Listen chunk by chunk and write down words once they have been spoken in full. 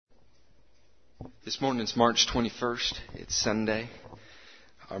This morning is March 21st. It's Sunday.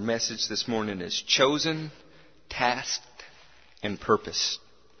 Our message this morning is chosen, tasked, and purposed.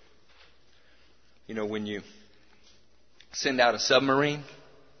 You know, when you send out a submarine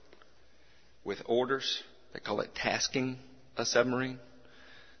with orders, they call it tasking a submarine.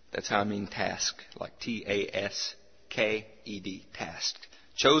 That's how I mean task, like T-A-S-K-E-D, tasked.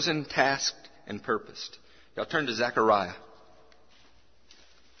 Chosen, tasked, and purposed. Y'all turn to Zechariah.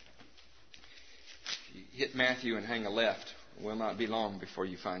 Hit Matthew and hang a left. It will not be long before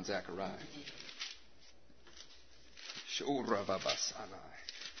you find Zechariah.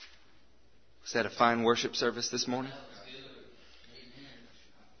 Was that a fine worship service this morning?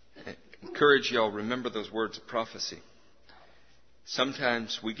 I encourage y'all, remember those words of prophecy.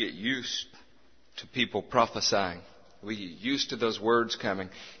 Sometimes we get used to people prophesying. We get used to those words coming.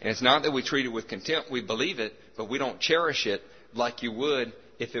 And it's not that we treat it with contempt. We believe it, but we don't cherish it like you would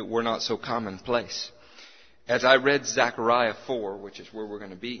if it were not so commonplace. As I read Zechariah 4, which is where we're going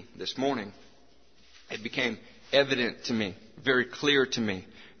to be this morning, it became evident to me, very clear to me,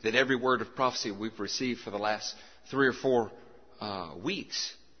 that every word of prophecy we've received for the last 3 or 4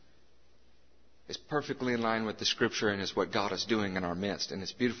 weeks is perfectly in line with the Scripture and is what God is doing in our midst. And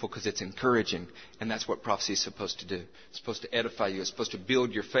it's beautiful because it's encouraging, and that's what prophecy is supposed to do. It's supposed to edify you. It's supposed to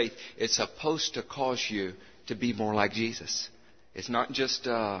build your faith. It's supposed to cause you to be more like Jesus. It's not just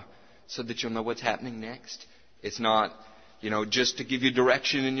so that you'll know what's happening next. It's not, just to give you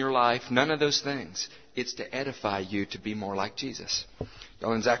direction in your life. None of those things. It's to edify you to be more like Jesus.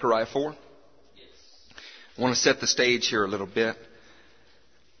 Y'all in Zechariah 4? Yes. I want to set the stage here a little bit.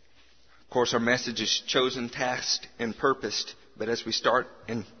 Of course, our message is chosen, tasked, and purposed. But as we start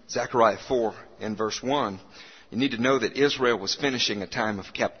in Zechariah 4 in verse 1, you need to know that Israel was finishing a time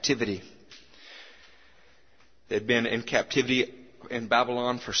of captivity. They'd been in captivity in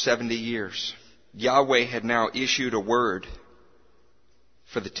Babylon for 70 years. Yahweh had now issued a word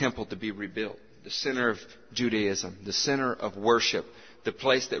for the temple to be rebuilt. The center of Judaism, the center of worship, the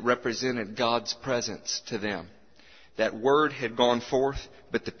place that represented God's presence to them. That word had gone forth,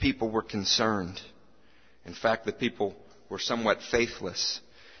 but the people were concerned. In fact, the people were somewhat faithless.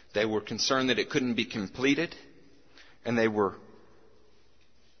 They were concerned that it couldn't be completed, and they were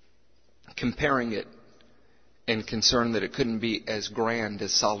comparing it and concerned that it couldn't be as grand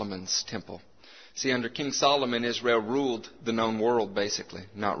as Solomon's temple. See, under King Solomon, Israel ruled the known world, basically.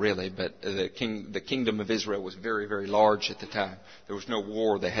 Not really, but the kingdom of Israel was very, very large at the time. There was no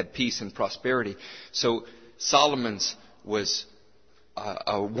war. They had peace and prosperity. So Solomon's was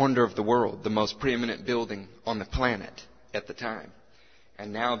a wonder of the world, the most preeminent building on the planet at the time.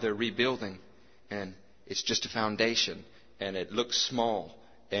 And now they're rebuilding, and it's just a foundation, and it looks small.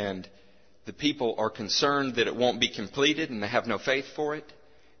 And the people are concerned that it won't be completed, and they have no faith for it.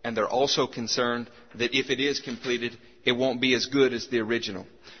 And they're also concerned that if it is completed, it won't be as good as the original.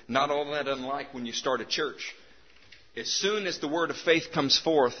 Not all that unlike when you start a church. As soon as the word of faith comes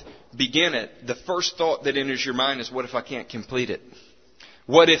forth, begin it. The first thought that enters your mind is, what if I can't complete it?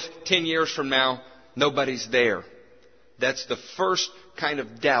 What if 10 years from now, nobody's there? That's the first kind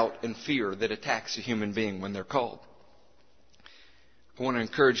of doubt and fear that attacks a human being when they're called. I want to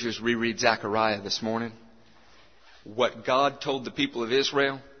encourage you as we read Zechariah this morning. What God told the people of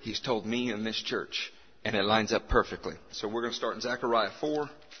Israel, He's told me in this church. And it lines up perfectly. So we're going to start in Zechariah 4,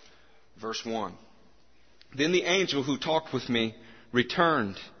 verse 1. Then the angel who talked with me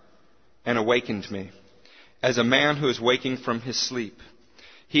returned and awakened me, as a man who is waking from his sleep.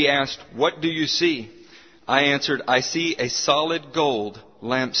 He asked, "What do you see?" I answered, "I see a solid gold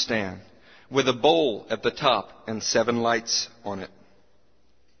lampstand with a bowl at the top and 7 lights on it,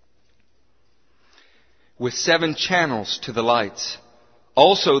 with 7 channels to the lights.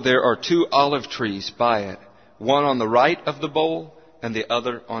 Also there are 2 olive trees by it, one on the right of the bowl and the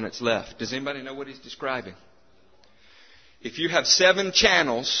other on its left." Does anybody know what he's describing? If you have 7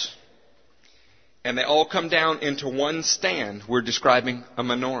 channels and they all come down into one stand, we're describing a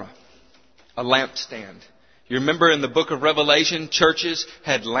menorah, a lampstand. You remember in the book of Revelation, churches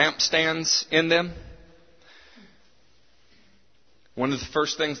had lampstands in them? One of the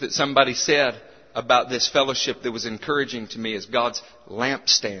first things that somebody said about this fellowship that was encouraging to me is God's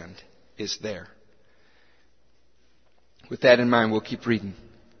lampstand is there. With that in mind, we'll keep reading.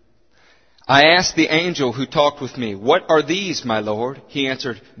 I asked the angel who talked with me, "What are these, my Lord?" He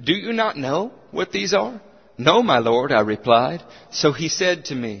answered, "Do you not know what these are?" "No, my Lord," I replied. So he said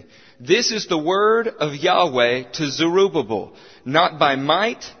to me, "This is the word of Yahweh to Zerubbabel, not by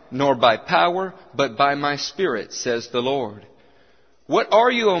might nor by power, but by my Spirit, says the Lord. What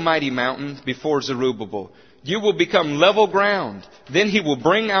are you, O mighty mountain, before Zerubbabel? You will become level ground. Then he will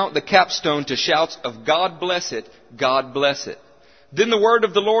bring out the capstone to shouts of God bless it, God bless it. Then the word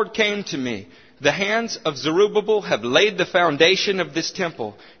of the Lord came to me. The hands of Zerubbabel have laid the foundation of this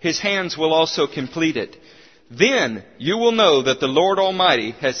temple. His hands will also complete it. Then you will know that the Lord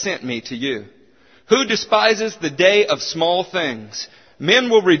Almighty has sent me to you. Who despises the day of small things? Men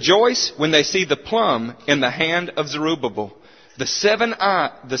will rejoice when they see the plumb in the hand of Zerubbabel. The seven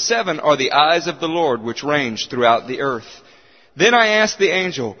are the eyes of the Lord which range throughout the earth. Then I asked the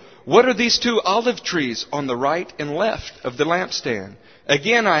angel, what are these 2 olive trees on the right and left of the lampstand?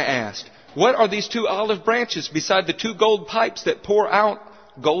 Again I asked, what are these 2 olive branches beside the 2 gold pipes that pour out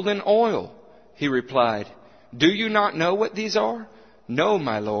golden oil? He replied, do you not know what these are? No,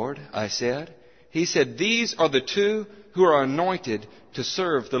 my Lord, I said. He said, these are the 2 who are anointed to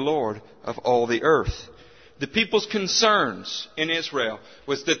serve the Lord of all the earth. The people's concerns in Israel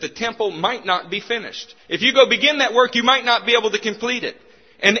was that the temple might not be finished. If you go begin that work, you might not be able to complete it.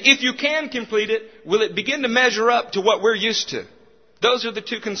 And if you can complete it, will it begin to measure up to what we're used to? Those are the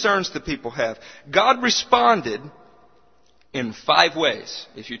 2 concerns the people have. God responded in 5 ways.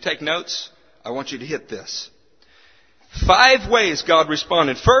 If you take notes, I want you to hit this. 5 ways God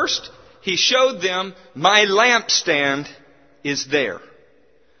responded. First, He showed them, my lampstand is there.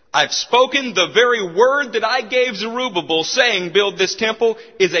 I've spoken the very word that I gave Zerubbabel saying build this temple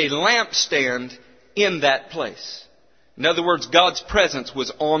is a lampstand in that place. In other words, God's presence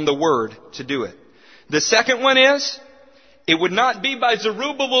was on the word to do it. The second one is, it would not be by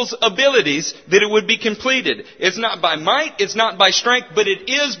Zerubbabel's abilities that it would be completed. It's not by might, it's not by strength, but it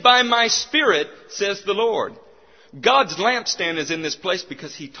is by my Spirit, says the Lord. God's lampstand is in this place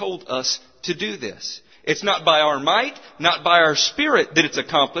because He told us to do this. It's not by our might, not by our spirit that it's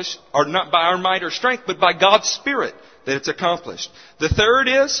accomplished, or not by our might or strength, but by God's Spirit that it's accomplished. The third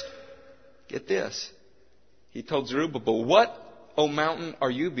is, get this, He told Zerubbabel, what, O mountain,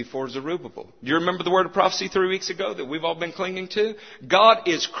 are you before Zerubbabel? Do you remember the word of prophecy 3 weeks ago that we've all been clinging to? God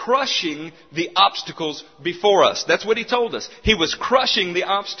is crushing the obstacles before us. That's what He told us. He was crushing the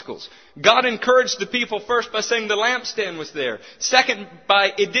obstacles. God encouraged the people first by saying the lampstand was there. Second,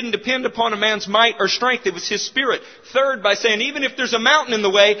 by it didn't depend upon a man's might or strength. It was His Spirit. Third, by saying even if there's a mountain in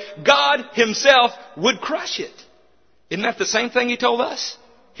the way, God Himself would crush it. Isn't that the same thing He told us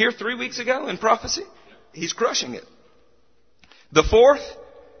here 3 weeks ago in prophecy? He's crushing it. The fourth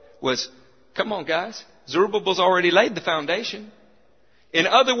was, come on guys, Zerubbabel's already laid the foundation. In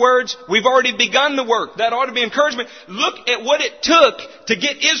other words, we've already begun the work. That ought to be encouragement. Look at what it took to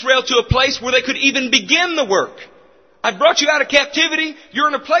get Israel to a place where they could even begin the work. I brought you out of captivity. You're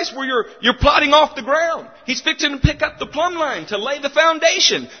in a place where you're plodding off the ground. He's fixing to pick up the plumb line to lay the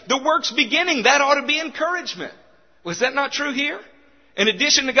foundation. The work's beginning. That ought to be encouragement. Was that not true here? In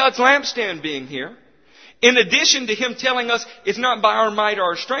addition to God's lampstand being here, in addition to Him telling us it's not by our might or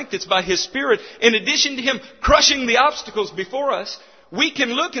our strength, it's by His Spirit. In addition to Him crushing the obstacles before us, we can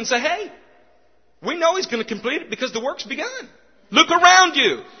look and say, hey, we know He's going to complete it because the work's begun. Look around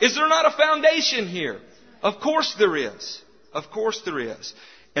you. Is there not a foundation here? Of course there is. Of course there is.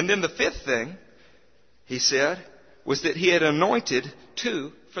 And then the fifth thing, He said, was that He had anointed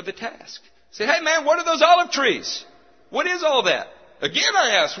 2 for the task. Say, hey man, what are those olive trees? What is all that? Again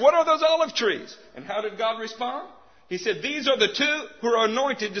I asked, what are those olive trees? And how did God respond? He said, these are the 2 who are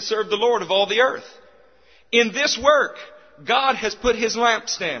anointed to serve the Lord of all the earth. In this work, God has put His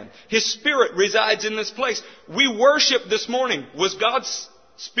lampstand. His Spirit resides in this place. We worship this morning. Was God's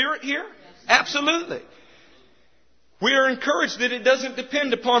Spirit here? Absolutely. We are encouraged that it doesn't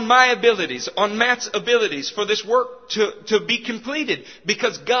depend upon my abilities, on Matt's abilities for this work to be completed,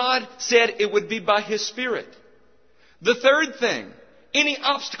 because God said it would be by His Spirit. The third thing, any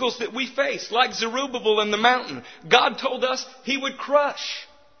obstacles that we face, like Zerubbabel in the mountain, God told us He would crush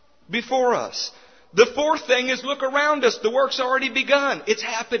before us. The fourth thing is look around us. The work's already begun. It's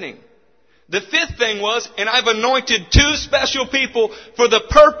happening. The fifth thing was, and I've anointed 2 special people for the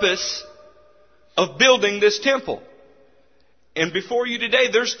purpose of building this temple. And before you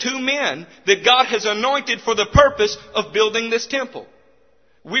today, there's 2 men that God has anointed for the purpose of building this temple.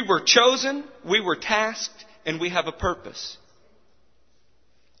 We were chosen, we were tasked, and we have a purpose.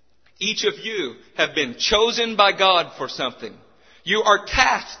 Each of you have been chosen by God for something. You are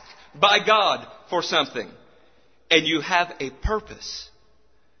tasked by God for something. And you have a purpose.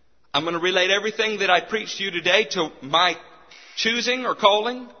 I'm going to relate everything that I preached to you today to my choosing or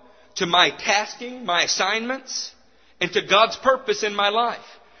calling, to my tasking, my assignments, and to God's purpose in my life.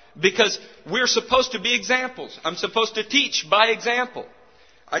 Because we're supposed to be examples. I'm supposed to teach by example.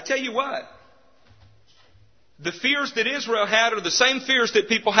 I tell you what, the fears that Israel had are the same fears that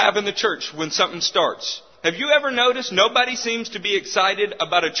people have in the church when something starts. Have you ever noticed nobody seems to be excited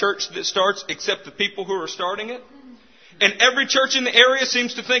about a church that starts except the people who are starting it? And every church in the area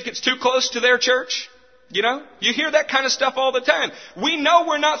seems to think it's too close to their church. You know? You hear that kind of stuff all the time. We know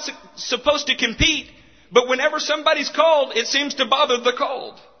we're not supposed to compete, but whenever somebody's called, it seems to bother the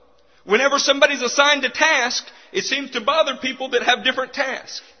called. Whenever somebody's assigned a task, it seems to bother people that have different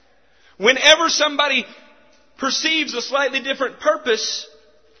tasks. Whenever somebody perceives a slightly different purpose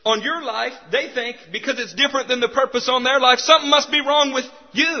on your life, they think, because it's different than the purpose on their life, something must be wrong with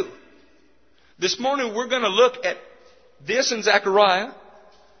you. This morning we're going to look at this in Zechariah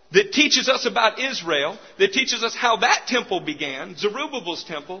that teaches us about Israel, that teaches us how that temple began, Zerubbabel's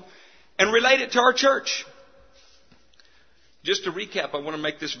temple, and relate it to our church. Just to recap, I want to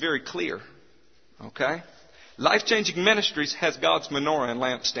make this very clear. Okay? Life-Changing Ministries has God's menorah and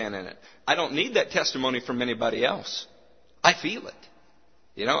lampstand in it. I don't need that testimony from anybody else. I feel it.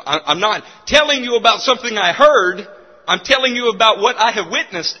 You know, I'm not telling you about something I heard. I'm telling you about what I have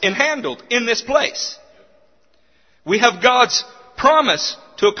witnessed and handled in this place. We have God's promise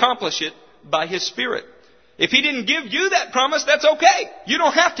to accomplish it by His Spirit. If He didn't give you that promise, that's okay. You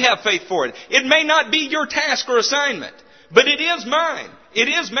don't have to have faith for it. It may not be your task or assignment, but it is mine. It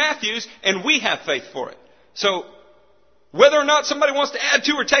is Matthew's, and we have faith for it. So, whether or not somebody wants to add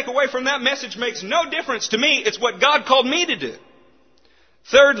to or take away from that message makes no difference to me. It's what God called me to do.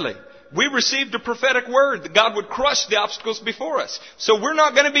 Thirdly, we received a prophetic word that God would crush the obstacles before us. So we're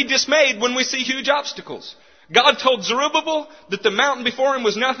not going to be dismayed when we see huge obstacles. God told Zerubbabel that the mountain before him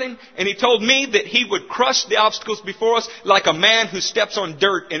was nothing, and He told me that He would crush the obstacles before us like a man who steps on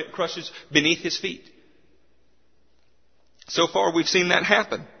dirt and it crushes beneath his feet. So far we've seen that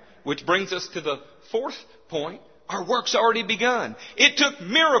happen, which brings us to the fourth point. Our work's already begun. It took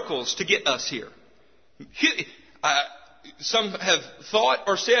miracles to get us here. Some have thought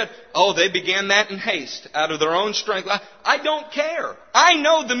or said, oh, they began that in haste, out of their own strength. I don't care. I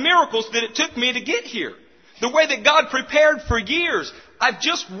know the miracles that it took me to get here. The way that God prepared for years. I've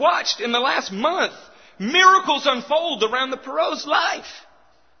just watched in the last month miracles unfold around the Perot's life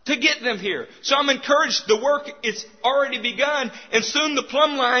to get them here. So I'm encouraged. The work is already begun, and soon the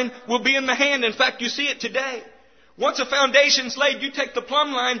plumb line will be in the hand. In fact, you see it today. Once a foundation's laid, you take the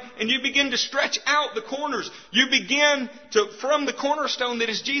plumb line and you begin to stretch out the corners. You begin to, from the cornerstone that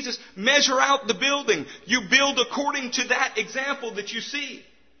is Jesus, measure out the building. You build according to that example that you see.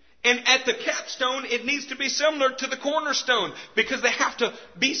 And at the capstone, it needs to be similar to the cornerstone because they have to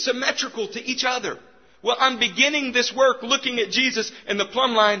be symmetrical to each other. Well, I'm beginning this work looking at Jesus, and the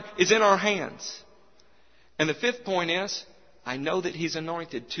plumb line is in our hands. And the fifth point is, I know that He's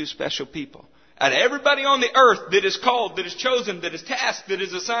anointed two special people. Out of everybody on the earth that is called, that is chosen, that is tasked, that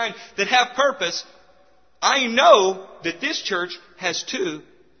is assigned, that have purpose, I know that this church has two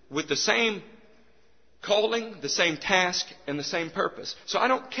with the same calling, the same task, and the same purpose. So I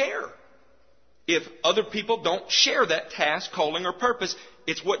don't care if other people don't share that task, calling, or purpose.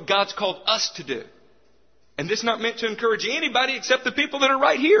 It's what God's called us to do. And this is not meant to encourage anybody except the people that are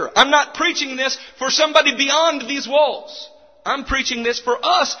right here. I'm not preaching this for somebody beyond these walls. I'm preaching this for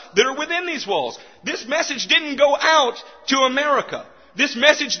us that are within these walls. This message didn't go out to America. This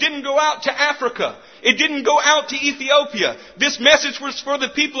message didn't go out to Africa. It didn't go out to Ethiopia. This message was for the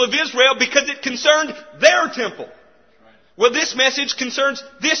people of Israel because it concerned their temple. Well, this message concerns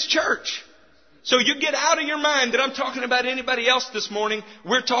this church. So you get out of your mind that I'm talking about anybody else this morning.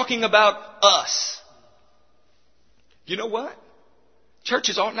 We're talking about us. You know what?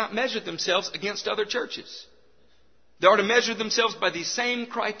 Churches ought not measure themselves against other churches. They are to measure themselves by these same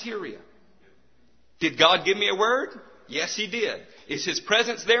criteria. Did God give me a word? Yes, He did. Is His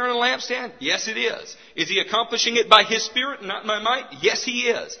presence there in a lampstand? Yes, it is. Is He accomplishing it by His Spirit, not my might? Yes, He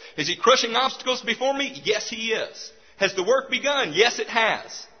is. Is He crushing obstacles before me? Yes, He is. Has the work begun? Yes, it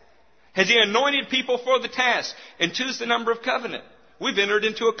has. Has He anointed people for the task? And two's the number of covenant. We've entered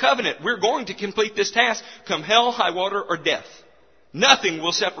into a covenant. We're going to complete this task, come hell, high water, or death. Nothing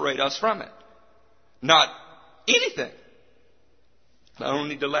will separate us from it. Not anything. I don't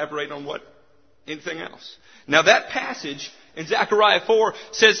need to elaborate on anything else. Now that passage in Zechariah 4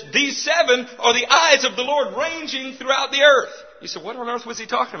 says, these seven are the eyes of the Lord ranging throughout the earth. You said, what on earth was He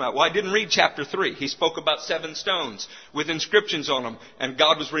talking about? Well, I didn't read chapter 3. He spoke about 7 stones with inscriptions on them, and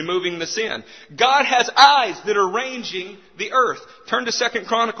God was removing the sin. God has eyes that are ranging the earth. Turn to 2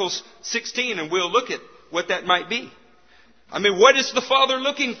 Chronicles 16 and we'll look at what that might be. I mean, what is the Father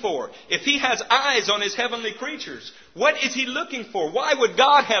looking for? If He has eyes on His heavenly creatures, what is He looking for? Why would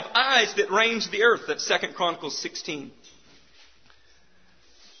God have eyes that range the earth? That's 2 Chronicles 16.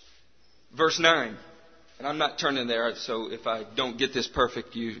 Verse 9. And I'm not turning there, so if I don't get this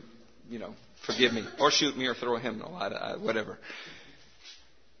perfect, you Forgive me. Or shoot me or throw a hymnal. Whatever.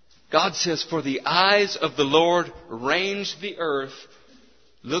 God says, for the eyes of the Lord range the earth,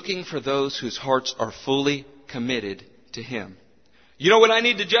 looking for those whose hearts are fully committed to Him. You know what I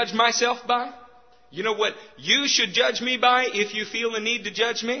need to judge myself by? You know what you should judge me by if you feel the need to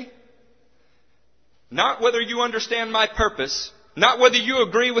judge me? Not whether you understand my purpose, not whether you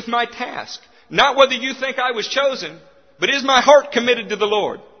agree with my task, not whether you think I was chosen, but is my heart committed to the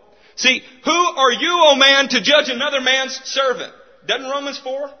Lord? See, who are you, O man, to judge another man's servant? Doesn't Romans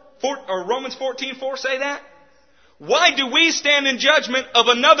 14:4 say that? Why do we stand in judgment of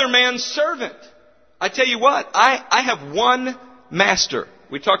another man's servant? I tell you what, I have one master.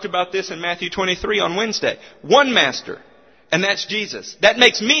 We talked about this in Matthew 23 on Wednesday. One master, and that's Jesus. That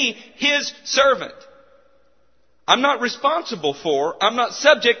makes me His servant. I'm not responsible for, I'm not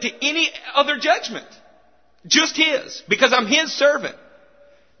subject to any other judgment. Just His, because I'm His servant.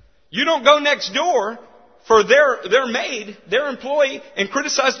 You don't go next door for their maid, their employee, and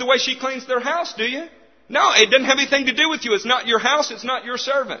criticize the way she cleans their house, do you? No, it doesn't have anything to do with you. It's not your house, it's not your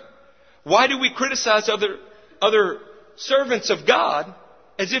servant. Why do we criticize other servants of God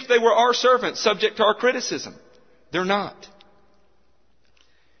as if they were our servants, subject to our criticism? They're not.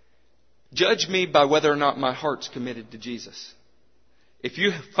 Judge me by whether or not my heart's committed to Jesus. If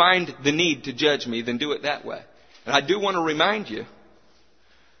you find the need to judge me, then do it that way. And I do want to remind you,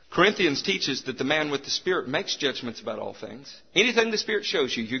 Corinthians teaches that the man with the Spirit makes judgments about all things. Anything the Spirit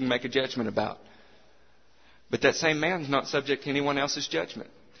shows you, you can make a judgment about. But that same man's not subject to anyone else's judgment.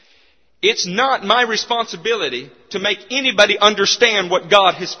 It's not my responsibility to make anybody understand what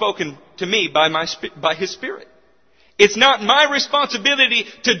God has spoken to me by His Spirit. It's not my responsibility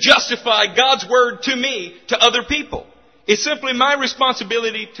to justify God's Word to me, to other people. It's simply my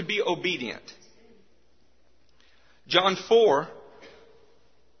responsibility to be obedient. John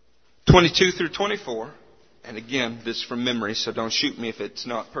 4:22 through 24, and again, this is from memory, so don't shoot me if it's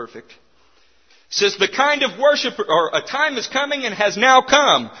not perfect. Says, the kind of worshiper, or a time is coming and has now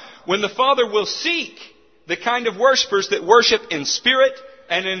come, when the Father will seek the kind of worshipers that worship in spirit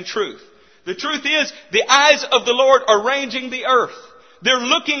and in truth. The truth is, the eyes of the Lord are ranging the earth. They're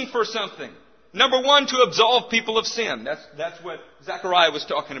looking for something. Number one, to absolve people of sin. That's what Zechariah was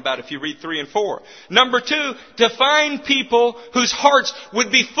talking about if you read 3 and 4. Number two, to find people whose hearts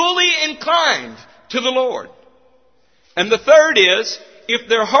would be fully inclined to the Lord. And the third is, if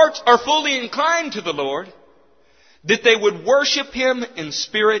their hearts are fully inclined to the Lord, that they would worship Him in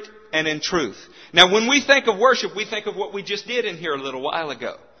spirit and in truth. Now, when we think of worship, we think of what we just did in here a little while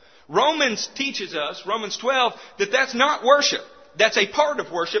ago. Romans teaches us, Romans 12, that that's not worship. That's a part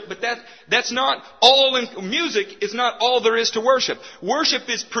of worship, but that's not all. Music is not all there is to worship. Worship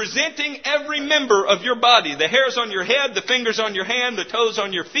is presenting every member of your body, the hairs on your head, the fingers on your hand, the toes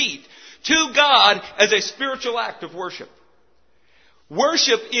on your feet, to God as a spiritual act of worship.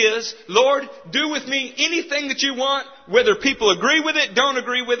 Worship is, Lord, do with me anything that you want, whether people agree with it, don't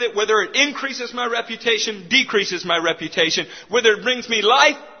agree with it, whether it increases my reputation, decreases my reputation, whether it brings me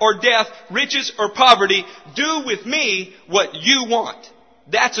life or death, riches or poverty, do with me what you want.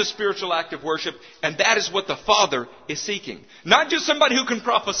 That's a spiritual act of worship, and that is what the Father is seeking. Not just somebody who can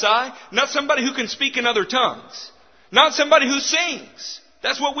prophesy, not somebody who can speak in other tongues, not somebody who sings.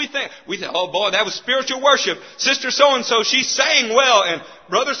 That's what we think. We think, oh boy, that was spiritual worship. Sister so-and-so, she sang well, and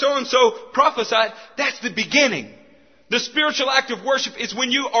brother so-and-so prophesied. That's the beginning. The spiritual act of worship is when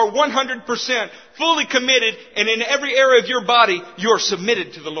you are 100% fully committed, and in every area of your body, you're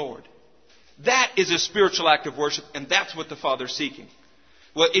submitted to the Lord. That is a spiritual act of worship, and that's what the Father's seeking.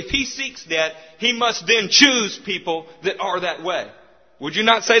 Well, if He seeks that, He must then choose people that are that way. Would you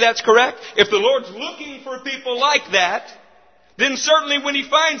not say that's correct? If the Lord's looking for people like that, then certainly when He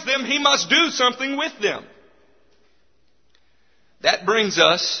finds them, He must do something with them. That brings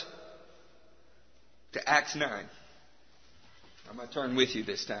us to Acts 9. I'm going to turn with you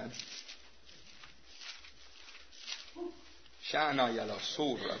this time.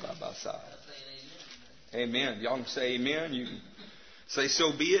 Amen. Y'all can say amen. You can say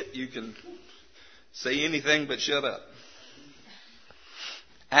so be it. You can say anything but shut up.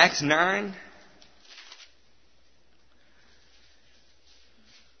 Acts 9.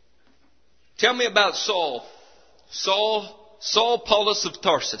 Tell me about Saul. Saul Paulus of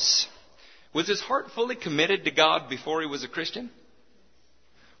Tarsus. Was his heart fully committed to God before he was a Christian?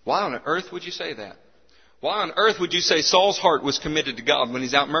 Why on earth would you say that? Why on earth would you say Saul's heart was committed to God when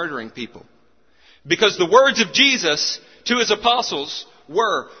he's out murdering people? Because the words of Jesus to His apostles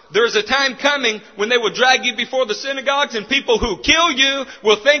were, there is a time coming when they will drag you before the synagogues, and people who kill you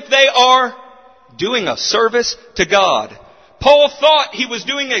will think they are doing a service to God. Paul thought he was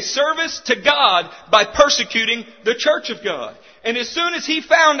doing a service to God by persecuting the church of God. And as soon as he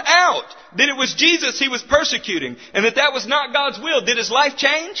found out that it was Jesus he was persecuting and that was not God's will, did his life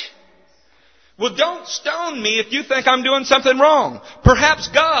change? Well, don't stone me if you think I'm doing something wrong. Perhaps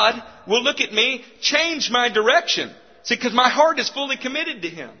God will look at me, change my direction. See, because my heart is fully committed to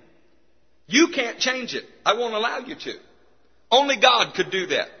Him. You can't change it. I won't allow you to. Only God could do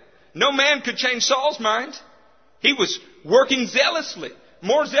that. No man could change Saul's mind. He was working zealously,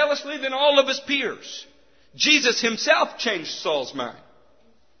 more zealously than all of his peers. Jesus Himself changed Saul's mind.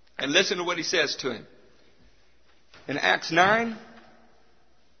 And listen to what He says to him. In Acts 9,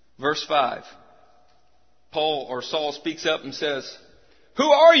 verse 5, Saul speaks up and says, "Who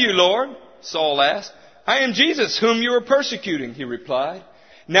are you, Lord?" Saul asked. "I am Jesus, whom you are persecuting," he replied.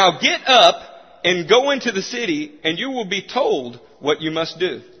 "Now get up and go into the city, and you will be told what you must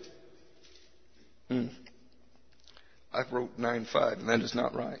do." I wrote 9:5, and that is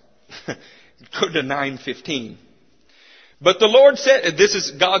not right. Go to 9:15. But the Lord said, this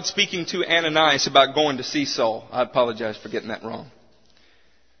is God speaking to Ananias about going to see Saul. I apologize for getting that wrong.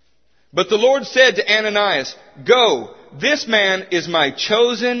 But the Lord said to Ananias, "Go, this man is my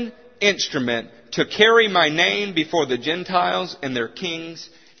chosen instrument to carry my name before the Gentiles and their kings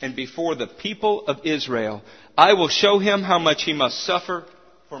and before the people of Israel. I will show him how much he must suffer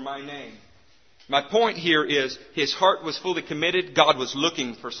for my name." My point here is his heart was fully committed. God was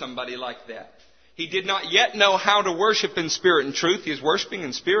looking for somebody like that. He did not yet know how to worship in spirit and truth. He was worshiping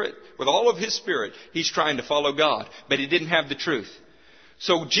in spirit. With all of his spirit, he's trying to follow God. But he didn't have the truth.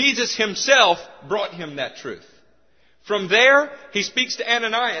 So Jesus Himself brought him that truth. From there, He speaks to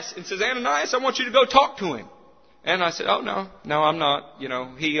Ananias and says, "Ananias, I want you to go talk to him." And I said, "Oh, no, I'm not.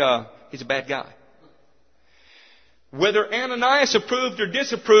 He's a bad guy." Whether Ananias approved or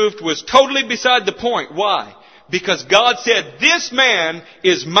disapproved was totally beside the point. Why? Because God said, "This man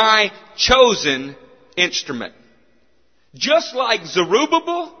is my chosen instrument." Just like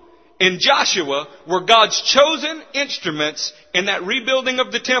Zerubbabel and Joshua were God's chosen instruments in that rebuilding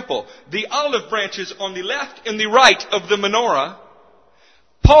of the temple, the olive branches on the left and the right of the menorah,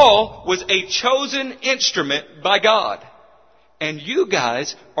 Paul was a chosen instrument by God. And you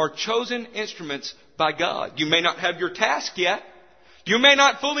guys are chosen instruments by God. You may not have your task yet. You may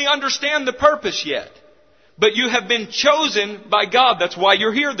not fully understand the purpose yet. But you have been chosen by God. That's why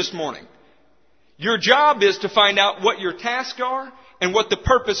you're here this morning. Your job is to find out what your tasks are and what the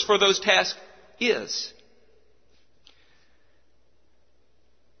purpose for those tasks is.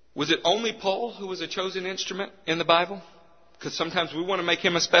 Was it only Paul who was a chosen instrument in the Bible? Because sometimes we want to make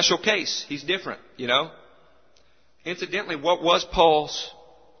him a special case. He's different, Incidentally, what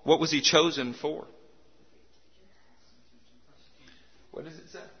was he chosen for? What does it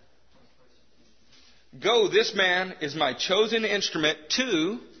say? "Go, this man is my chosen instrument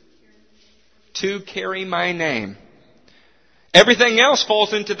to carry my name." Everything else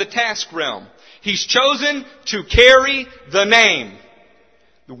falls into the task realm. He's chosen to carry the name.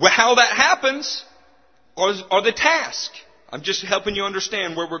 How that happens are the task. I'm just helping you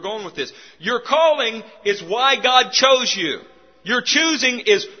understand where we're going with this. Your calling is why God chose you. Your choosing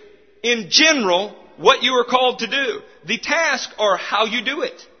is, in general, what you are called to do. The tasks are how you do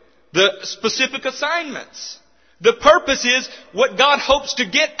it. The specific assignments. The purpose is what God hopes to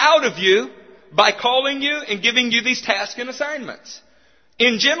get out of you by calling you and giving you these tasks and assignments.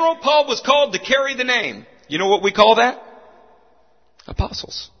 In general, Paul was called to carry the name. You know what we call that?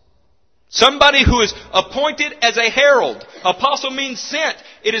 Apostles. Somebody who is appointed as a herald. Apostle means sent.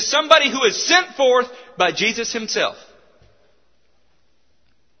 It is somebody who is sent forth by Jesus Himself.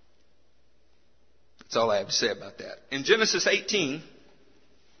 That's all I have to say about that. In Genesis 18,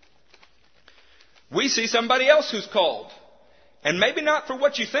 we see somebody else who's called. And maybe not for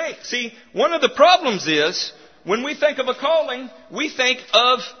what you think. See, one of the problems is, when we think of a calling, we think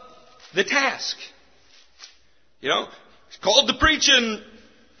of the task. Called to preach in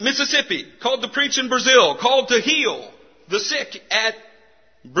Mississippi, called to preach in Brazil, called to heal the sick at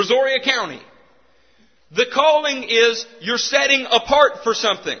Brazoria County. The calling is you're setting apart for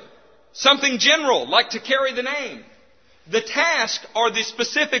something. Something general, like to carry the name. The task are the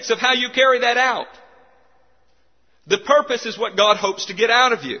specifics of how you carry that out. The purpose is what God hopes to get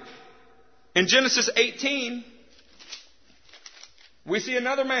out of you. In Genesis 18, we see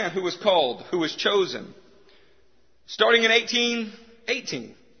another man who was called, who was chosen. Starting in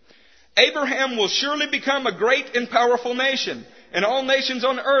 18:18. "Abraham will surely become a great and powerful nation, and all nations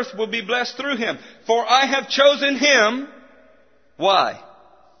on earth will be blessed through him. For I have chosen him." Why?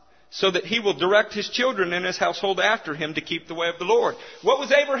 "So that he will direct his children and his household after him to keep the way of the Lord." What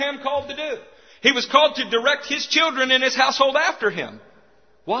was Abraham called to do? He was called to direct his children and his household after him.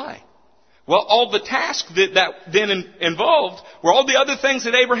 Why? Well, all the tasks that then involved were all the other things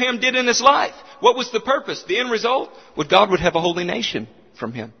that Abraham did in his life. What was the purpose? The end result? Well, God would have a holy nation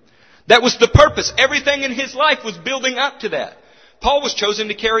from him. That was the purpose. Everything in his life was building up to that. Paul was chosen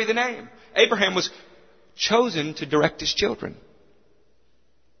to carry the name. Abraham was chosen to direct his children.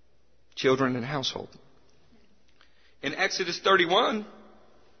 Children and household. In Exodus 31,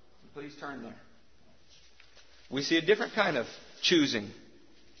 please turn there. We see a different kind of choosing.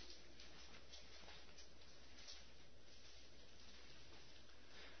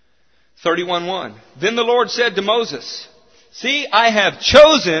 (31:1). Then the Lord said to Moses, "See, I have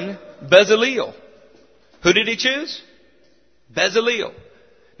chosen Bezaleel." Who did he choose? Bezaleel.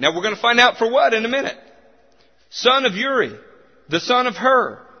 Now we're going to find out for what in a minute. "Son of Uri, the son of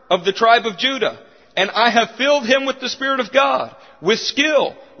Hur, of the tribe of Judah. And I have filled him with the Spirit of God, with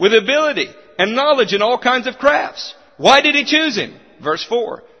skill, with ability, and knowledge in all kinds of crafts." Why did he choose him? Verse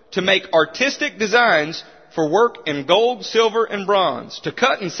 4. "To make artistic designs for work in gold, silver, and bronze, to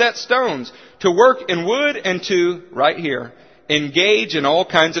cut and set stones, to work in wood, and to," right here, "engage in all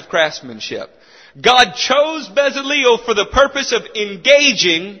kinds of craftsmanship." God chose Bezaleel for the purpose of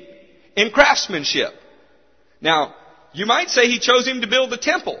engaging in craftsmanship. Now, you might say he chose him to build the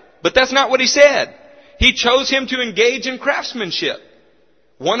temple, but that's not what he said. He chose him to engage in craftsmanship.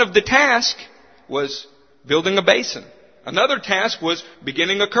 One of the tasks was building a basin. Another task was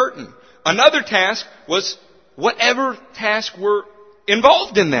beginning a curtain. Another task was whatever tasks were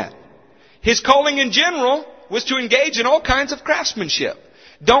involved in that. His calling in general was to engage in all kinds of craftsmanship.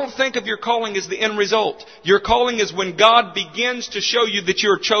 Don't think of your calling as the end result. Your calling is when God begins to show you that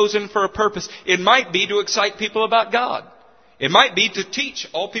you're chosen for a purpose. It might be to excite people about God. It might be to teach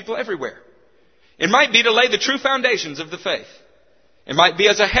all people everywhere. It might be to lay the true foundations of the faith. It might be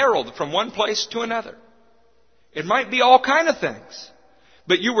as a herald from one place to another. It might be all kind of things.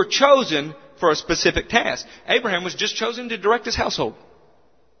 But you were chosen for a specific task. Abraham was just chosen to direct his household.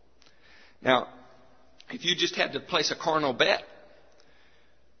 Now, if you just had to place a carnal bet,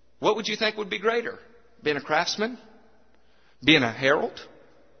 what would you think would be greater? Being a craftsman? Being a herald?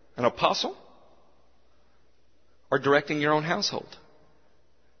 An apostle? Or directing your own household?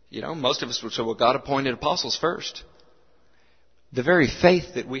 You know, most of us would say, well, God appointed apostles first. The very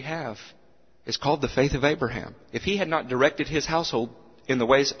faith that we have is called the faith of Abraham. If he had not directed his household in the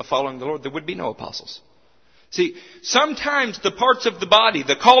ways of following the Lord, there would be no apostles. See, sometimes the parts of the body,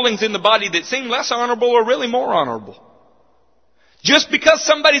 the callings in the body that seem less honorable are really more honorable. Just because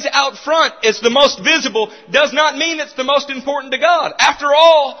somebody's out front is the most visible does not mean it's the most important to God. After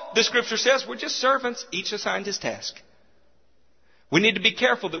all, the Scripture says we're just servants, each assigned his task. We need to be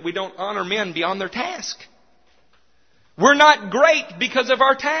careful that we don't honor men beyond their task. We're not great because of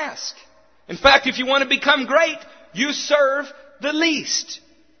our task. In fact, if you want to become great, you serve the least.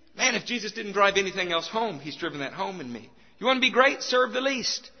 Man, if Jesus didn't drive anything else home, he's driven that home in me. You want to be great? Serve the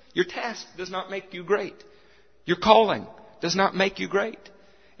least. Your task does not make you great. Your calling does not make you great.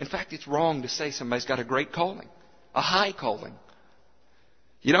 In fact, it's wrong to say somebody's got a great calling, a high calling.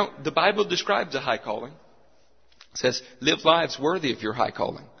 You know, the Bible describes a high calling. It says, live lives worthy of your high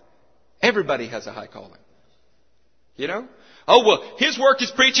calling. Everybody has a high calling. You know? Oh, well, his work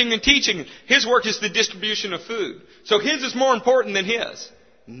is preaching and teaching. His work is the distribution of food. So his is more important than his.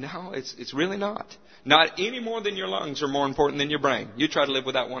 No, it's really not. Not any more than your lungs are more important than your brain. You try to live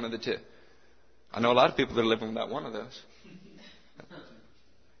without one of the two. I know a lot of people that are living without one of those.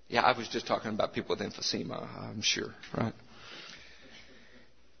 Yeah, I was just talking about people with emphysema, I'm sure, right?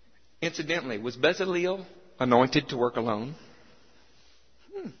 Incidentally, was Bezaleel anointed to work alone?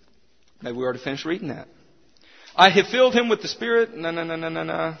 Maybe we ought to finish reading that. I have filled him with the Spirit.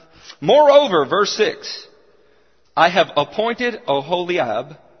 No. Moreover, verse 6. I have appointed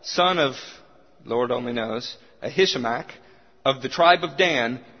Oholiab, son of, Lord only knows, Ahisamach, of the tribe of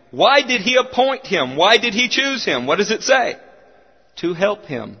Dan. Why did he appoint him? Why did he choose him? What does it say? To help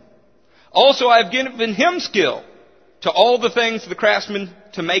him. Also I have given him skill to all the things of the craftsman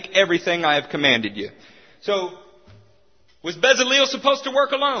to make everything I have commanded you. So, was Bezaleel supposed to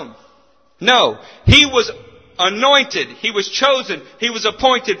work alone? No. He was anointed. He was chosen. He was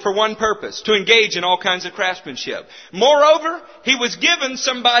appointed for one purpose, to engage in all kinds of craftsmanship. Moreover, he was given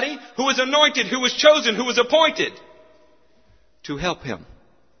somebody who was anointed, who was chosen, who was appointed to help him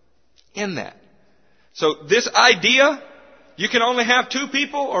in that. So this idea, you can only have two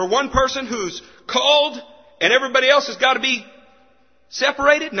people or one person who's called and everybody else has got to be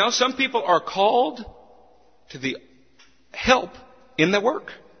separated. No, some people are called to the help in the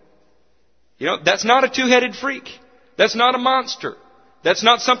work. You know, that's not a two-headed freak. That's not a monster. That's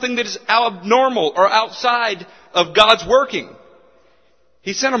not something that is abnormal or outside of God's working.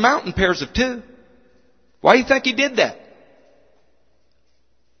 He sent them out in pairs of 2. Why do you think He did that?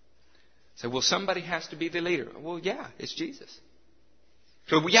 Say, well, somebody has to be the leader. Well, yeah, it's Jesus.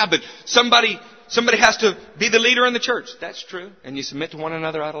 So, well, yeah, but somebody has to be the leader in the church. That's true. And you submit to one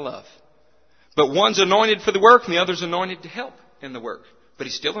another out of love. But one's anointed for the work and the other's anointed to help in the work. But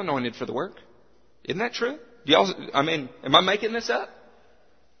he's still anointed for the work. Isn't that true? Am I making this up?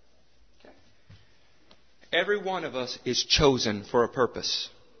 Okay. Every one of us is chosen for a purpose.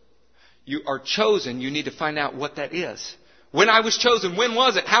 You are chosen. You need to find out what that is. When I was chosen, when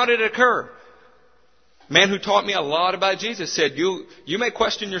was it? How did it occur? A man who taught me a lot about Jesus said, you may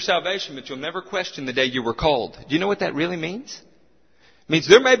question your salvation, but you'll never question the day you were called. Do you know what that really means? It means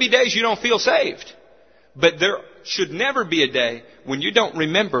there may be days you don't feel saved. But there should never be a day when you don't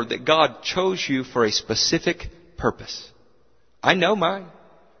remember that God chose you for a specific purpose. I know mine.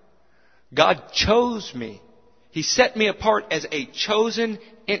 God chose me. He set me apart as a chosen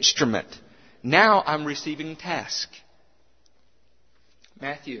instrument. Now I'm receiving task.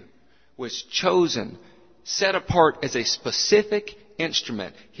 Matthew was chosen, set apart as a specific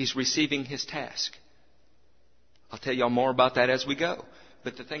instrument. He's receiving his task. I'll tell y'all more about that as we go.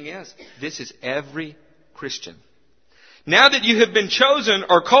 But the thing is, this is every Christian. Now that you have been chosen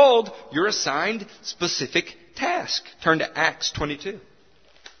or called, you're assigned specific task. Turn to Acts 22.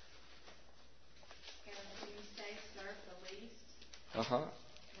 Uh-huh. When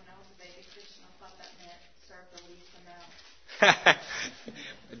I was a baby Christian, I thought that meant serve the least amount.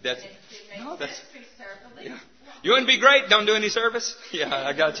 Yeah. You want to be great? Don't do any service? Yeah,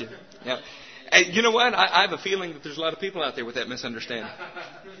 I got you. Yeah. Hey, you know what? I have a feeling that there's a lot of people out there with that misunderstanding.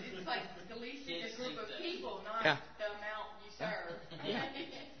 It's like the least in a group of people, not the amount you serve.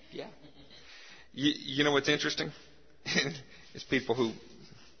 Yeah. You know what's interesting? It's people who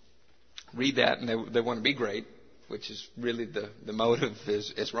read that and they want to be great, which is really the motive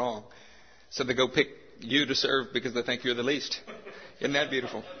is wrong. So they go pick you to serve because they think you're the least. Isn't that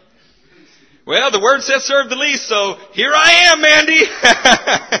beautiful? Well, the Word says serve the least, so here I am, Mandy.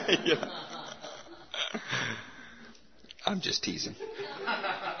 Yeah. I'm just teasing.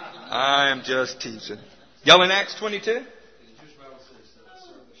 I'm just teasing. Y'all in Acts 22?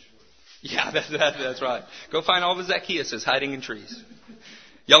 Yeah, that's right. Go find all the Zacchaeuses hiding in trees.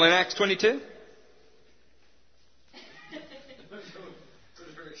 Y'all in Acts 22?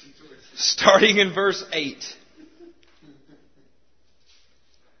 Starting in verse 8.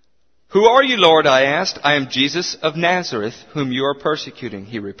 Who are you, Lord? I asked. I am Jesus of Nazareth, whom you are persecuting,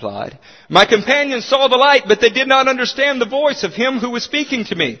 he replied. My companions saw the light, but they did not understand the voice of him who was speaking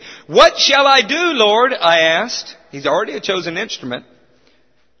to me. What shall I do, Lord? I asked. He's already a chosen instrument.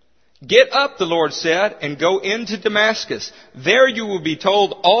 Get up, the Lord said, and go into Damascus. There you will be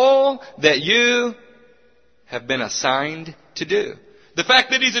told all that you have been assigned to do. The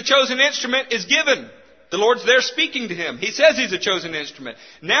fact that he's a chosen instrument is given. The Lord's there speaking to him. He says he's a chosen instrument.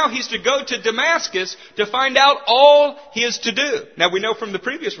 Now he's to go to Damascus to find out all he is to do. Now we know from the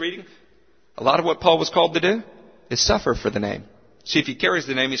previous reading, a lot of what Paul was called to do is suffer for the name. See, if he carries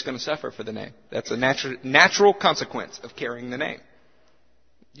the name, he's going to suffer for the name. That's a natural consequence of carrying the name.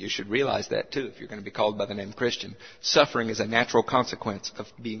 You should realize that too if you're going to be called by the name Christian. Suffering is a natural consequence of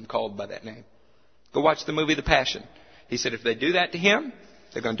being called by that name. Go watch the movie The Passion. He said if they do that to him,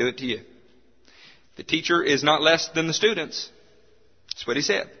 they're going to do it to you. The teacher is not less than the students. That's what he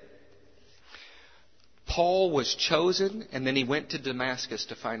said. Paul was chosen, and then he went to Damascus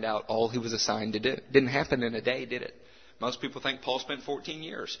to find out all he was assigned to do. It didn't happen in a day, did it? Most people think Paul spent 14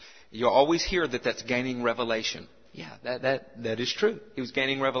 years. You always hear that that's gaining revelation. Yeah, that is true. He was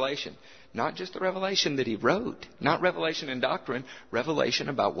gaining revelation. Not just the revelation that he wrote. Not revelation in doctrine. Revelation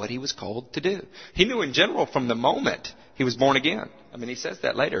about what he was called to do. He knew in general from the moment he was born again. I mean, he says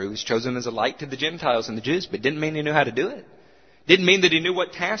that later. He was chosen as a light to the Gentiles and the Jews, but didn't mean he knew how to do it. Didn't mean that he knew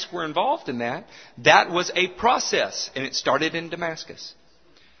what tasks were involved in that. That was a process, and it started in Damascus.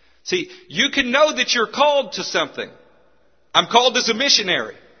 See, you can know that you're called to something. I'm called as a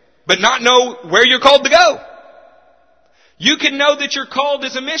missionary, but not know where you're called to go. You can know that you're called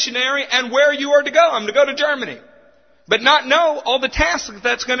as a missionary and where you are to go. I'm to go to Germany. But not know all the tasks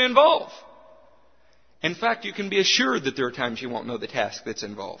that's going to involve. In fact, you can be assured that there are times you won't know the task that's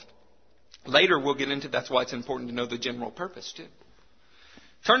involved. Later we'll get into that's why it's important to know the general purpose too.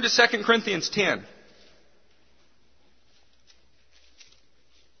 Turn to 2 Corinthians 10.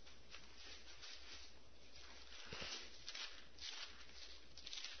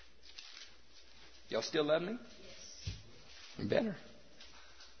 Y'all still love me? You better.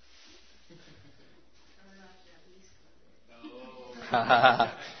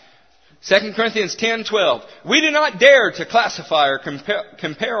 2 Corinthians 10:12. We do not dare to classify or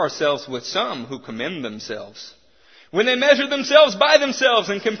compare ourselves with some who commend themselves. When they measure themselves by themselves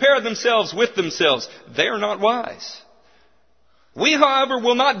and compare themselves with themselves, they are not wise. We, however,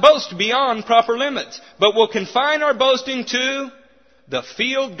 will not boast beyond proper limits, but will confine our boasting to the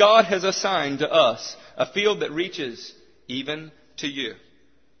field God has assigned to us, a field that reaches even to you.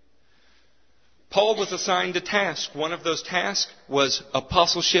 Paul was assigned a task. One of those tasks was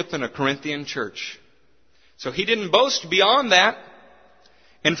apostleship in a Corinthian church. So he didn't boast beyond that.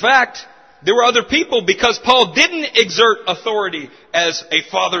 In fact, there were other people, because Paul didn't exert authority as a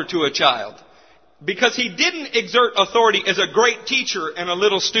father to a child. Because he didn't exert authority as a great teacher and a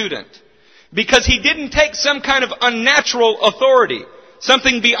little student. Because he didn't take some kind of unnatural authority.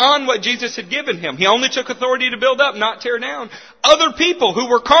 Something beyond what Jesus had given him. He only took authority to build up, not tear down. Other people who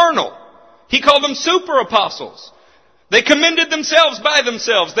were carnal, he called them super apostles. They commended themselves by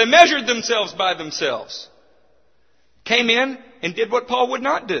themselves. They measured themselves by themselves. Came in and did what Paul would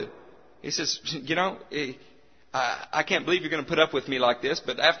not do. He says, I can't believe you're going to put up with me like this,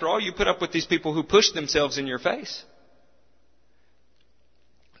 but after all, you put up with these people who push themselves in your face.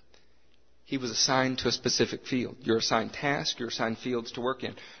 He was assigned to a specific field. You're assigned tasks, you're assigned fields to work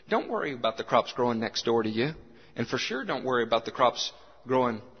in. Don't worry about the crops growing next door to you. And for sure, don't worry about the crops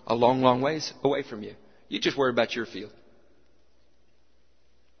growing a long, long ways away from you. You just worry about your field.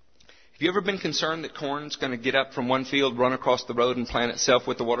 Have you ever been concerned that corn's going to get up from one field, run across the road, and plant itself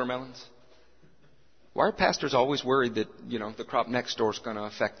with the watermelons? Why are pastors always worried that, the crop next door is going to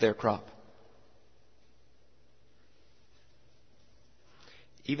affect their crop?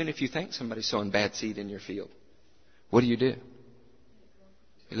 Even if you think somebody's sowing bad seed in your field, what do? You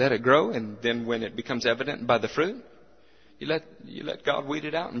let it grow, and then when it becomes evident by the fruit, you let God weed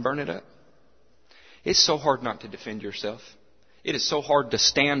it out and burn it up. It's so hard not to defend yourself. It is so hard to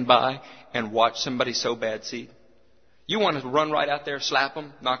stand by and watch somebody sow bad seed. You want to run right out there, slap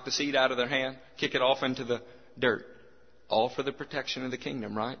them, knock the seed out of their hand, kick it off into the dirt. All for the protection of the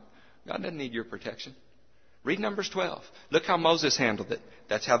kingdom, right? God doesn't need your protection. Read Numbers 12. Look how Moses handled it.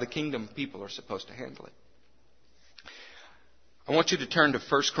 That's how the kingdom people are supposed to handle it. I want you to turn to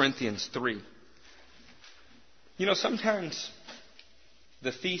 1 Corinthians 3. Sometimes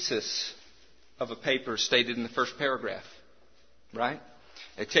the thesis of a paper is stated in the first paragraph, right?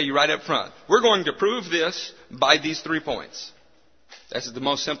 They tell you right up front, we're going to prove this by these 3 points. That's the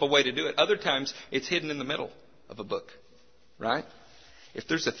most simple way to do it. Other times, it's hidden in the middle of a book, right? If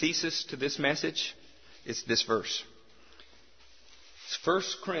there's a thesis to this message, it's this verse. It's 1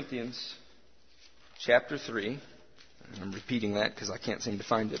 Corinthians chapter 3. I'm repeating that because I can't seem to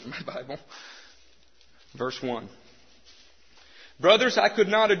find it in my Bible. Verse 1. Brothers, I could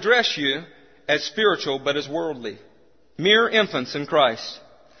not address you as spiritual, but as worldly, mere infants in Christ.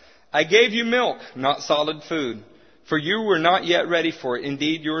 I gave you milk, not solid food, for you were not yet ready for it.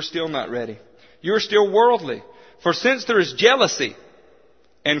 Indeed, you are still not ready. You are still worldly. For since there is jealousy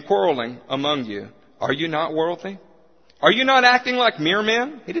and quarreling among you, are you not worldly? Are you not acting like mere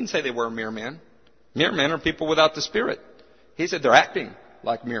men? He didn't say they were mere men. Mere men are people without the Spirit. He said they're acting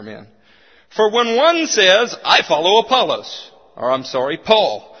like mere men. For when one says, I follow Apollos,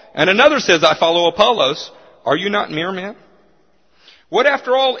 Paul, and another says, I follow Apollos, are you not mere men? What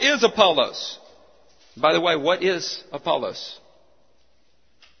after all is Apollos? By the way, what is Apollos?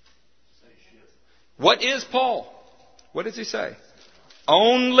 What is Paul? What does he say?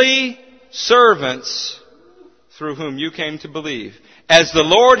 Only servants through whom you came to believe, as the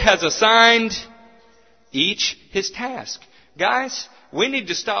Lord has assigned each his task. Guys, we need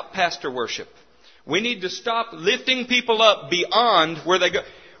to stop pastor worship. We need to stop lifting people up beyond where they go.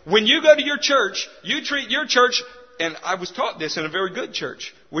 When you go to your church, you treat your church, and I was taught this in a very good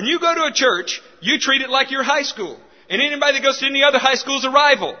church. When you go to a church, you treat it like your high school. And anybody that goes to any other high school is a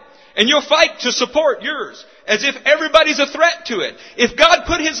rival. And you'll fight to support yours, as if everybody's a threat to it. If God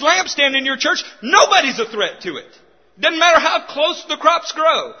put His lampstand in your church, nobody's a threat to it. Doesn't matter how close the crops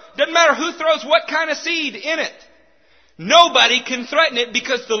grow. Doesn't matter who throws what kind of seed in it. Nobody can threaten it,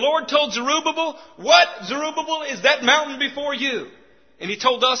 because the Lord told Zerubbabel, what, Zerubbabel, is that mountain before you? And He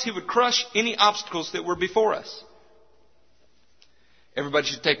told us He would crush any obstacles that were before us. Everybody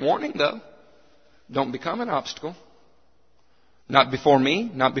should take warning, though. Don't become an obstacle. Not before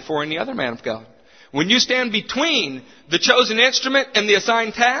me, not before any other man of God. When you stand between the chosen instrument and the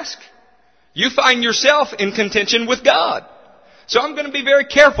assigned task, you find yourself in contention with God. So I'm going to be very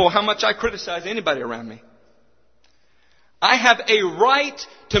careful how much I criticize anybody around me. I have a right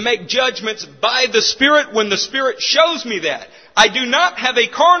to make judgments by the Spirit when the Spirit shows me that. I do not have a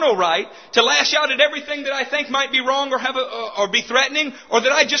carnal right to lash out at everything that I think might be wrong or be threatening or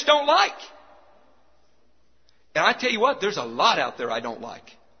that I just don't like. And I tell you what, there's a lot out there I don't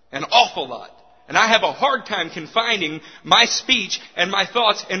like. An awful lot. And I have a hard time confining my speech and my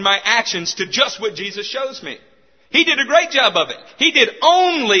thoughts and my actions to just what Jesus shows me. He did a great job of it. He did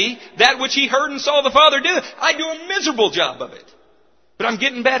only that which He heard and saw the Father do. I do a miserable job of it. But I'm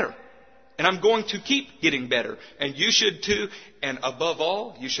getting better. And I'm going to keep getting better. And you should too. And above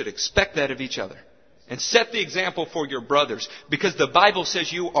all, you should expect that of each other. And set the example for your brothers. Because the Bible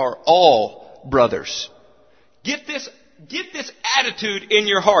says you are all brothers. Get this attitude in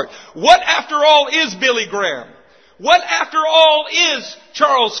your heart. What after all is Billy Graham? What after all is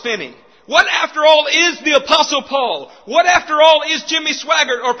Charles Finney? What after all is the Apostle Paul? What after all is Jimmy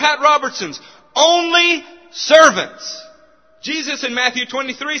Swaggart or Pat Robertson's? Only servants. Jesus in Matthew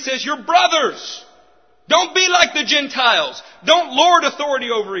 23 says, you're brothers. Don't be like the Gentiles. Don't lord authority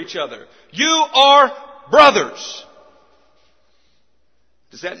over each other. You are brothers.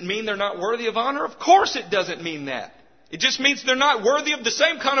 Does that mean they're not worthy of honor? Of course it doesn't mean that. It just means they're not worthy of the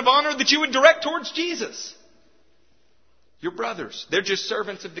same kind of honor that you would direct towards Jesus. You're brothers. They're just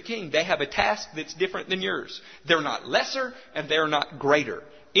servants of the King. They have a task that's different than yours. They're not lesser and they're not greater.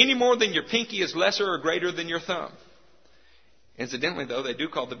 Any more than your pinky is lesser or greater than your thumb. Incidentally, though, they do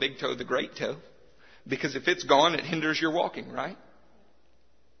call the big toe the great toe. Because if it's gone, it hinders your walking, right?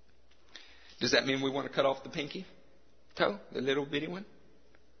 Does that mean we want to cut off the pinky toe, the little bitty one?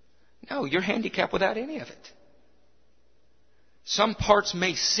 No, you're handicapped without any of it. Some parts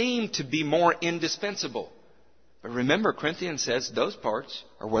may seem to be more indispensable. But remember, Corinthians says those parts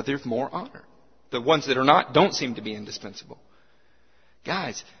are worthy of more honor. The ones that are not don't seem to be indispensable.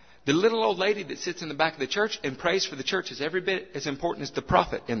 Guys, the little old lady that sits in the back of the church and prays for the church is every bit as important as the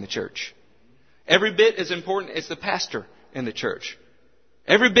prophet in the church. Every bit as important as the pastor in the church.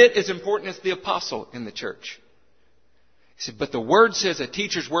 Every bit as important as the apostle in the church. He said, but the Word says a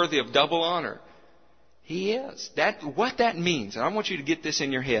teacher's worthy of double honor. He is. What that means, and I want you to get this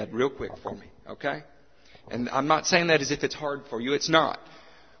in your head real quick for me, okay? And I'm not saying that as if it's hard for you. It's not.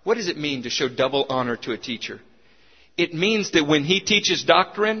 What does it mean to show double honor to a teacher? It means that when he teaches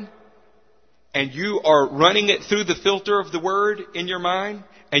doctrine and you are running it through the filter of the Word in your mind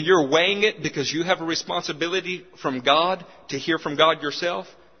and you're weighing it because you have a responsibility from God to hear from God yourself,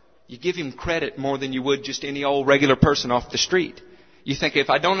 you give Him credit more than you would just any old regular person off the street. You think, if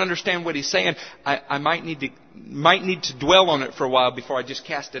I don't understand what He's saying, I might need to dwell on it for a while before I just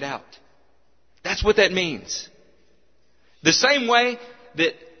cast it out. That's what that means. The same way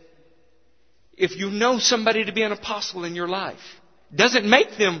that if you know somebody to be an apostle in your life, doesn't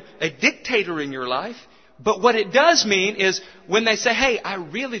make them a dictator in your life, but what it does mean is when they say, hey, I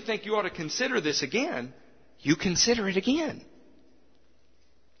really think you ought to consider this again, you consider it again.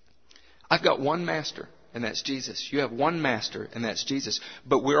 I've got one master, and that's Jesus. You have one master, and that's Jesus.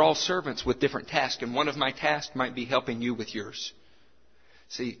 But we're all servants with different tasks, and one of my tasks might be helping you with yours.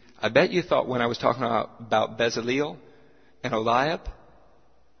 See, I bet you thought when I was talking about Bezaleel and Oliab,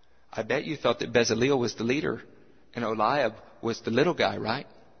 I bet you thought that Bezaleel was the leader and Oliab was the little guy, right?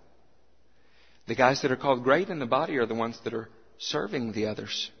 The guys that are called great in the body are the ones that are serving the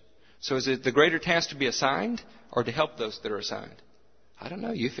others. So is it the greater task to be assigned or to help those that are assigned? I don't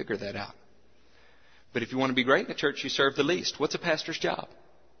know. You figure that out. But if you want to be great in the church, you serve the least. What's a pastor's job?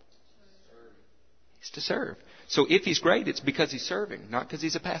 He's to serve. So if he's great, it's because he's serving, not because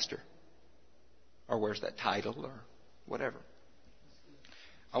he's a pastor. Or wears that title or whatever.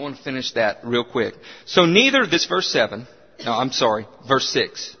 I want to finish that real quick. So neither, this verse 7, verse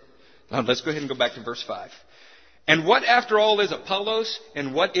 6. Now let's go ahead and go back to verse 5. And what after all is Apollos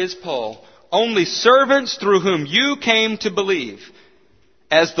and what is Paul? Only servants through whom you came to believe,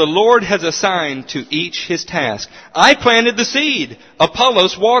 as the Lord has assigned to each his task. I planted the seed.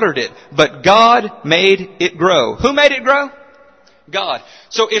 Apollos watered it. But God made it grow. Who made it grow? God.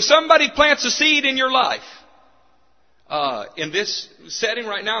 So if somebody plants a seed in your life, in this setting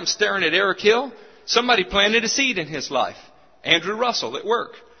right now, I'm staring at Eric Hill. Somebody planted a seed in his life. Andrew Russell at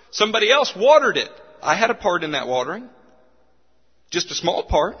work. Somebody else watered it. I had a part in that watering. Just a small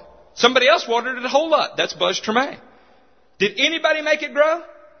part. Somebody else watered it a whole lot. That's Buzz Tremaine. Did anybody make it grow?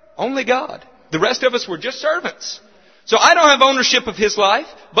 Only God. The rest of us were just servants. So I don't have ownership of his life.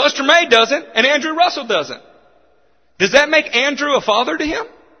 Buzz Tremaine doesn't, and Andrew Russell doesn't. Does that make Andrew a father to him?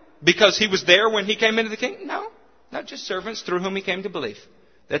 Because he was there when he came into the kingdom? No. Not just servants through whom he came to believe.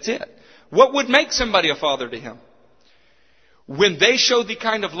 That's it. What would make somebody a father to him? When they show the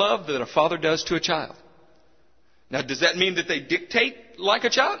kind of love that a father does to a child. Now, does that mean that they dictate like a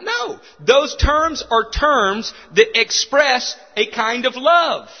child? No. Those terms are terms that express a kind of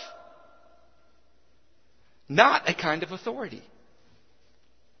love, not a kind of authority.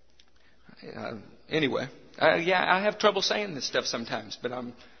 Anyway, I have trouble saying this stuff sometimes, but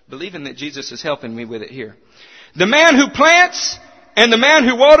I'm believing that Jesus is helping me with it here. The man who plants and the man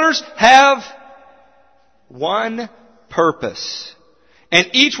who waters have one purpose, and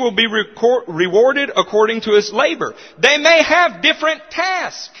each will be rewarded according to his labor. They may have different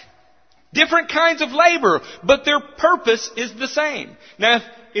tasks, different kinds of labor, but their purpose is the same. Now,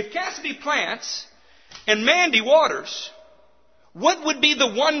 if Cassidy plants and Mandy waters, what would be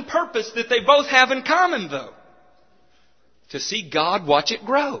the one purpose that they both have in common, though? To see God watch it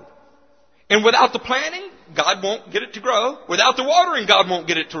grow. And without the planting, God won't get it to grow. Without the watering, God won't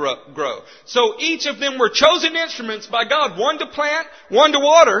get it to grow. So each of them were chosen instruments by God, one to plant, one to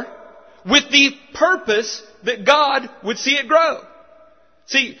water, with the purpose that God would see it grow.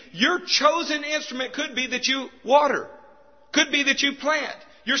 See, your chosen instrument could be that you water, could be that you plant.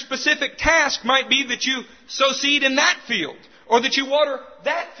 Your specific task might be that you sow seed in that field, or that you water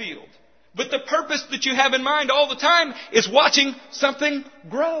that field. But the purpose that you have in mind all the time is watching something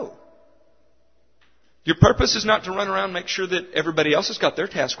grow. Your purpose is not to run around and make sure that everybody else has got their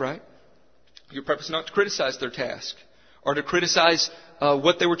task right. Your purpose is not to criticize their task, or to criticize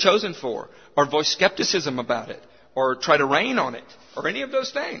what they were chosen for, or voice skepticism about it, or try to rain on it, or any of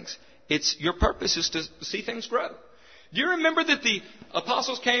those things. Your purpose is to see things grow. Do you remember that the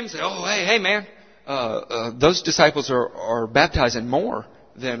apostles came and said, "Oh, hey man, those disciples are baptizing more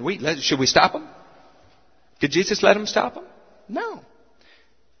than we. Should we stop them?" Did Jesus let them stop them? No.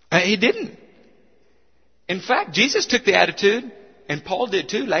 He didn't. In fact, Jesus took the attitude, and Paul did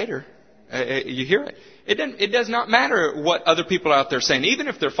too later. You hear it. It does not matter what other people are out there saying, even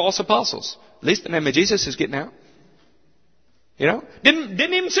if they're false apostles. At least the name of Jesus is getting out. You know? Didn't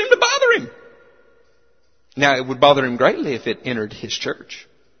even seem to bother him. Now, it would bother him greatly if it entered his church.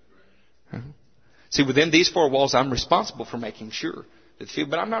 See, within these four walls, I'm responsible for making sure that the field,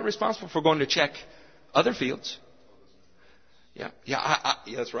 but I'm not responsible for going to check other fields. Yeah,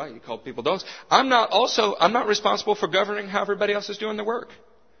 that's right. You called people dogs. I'm not responsible for governing how everybody else is doing their work.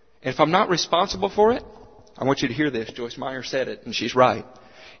 And if I'm not responsible for it, I want you to hear this. Joyce Meyer said it, and she's right.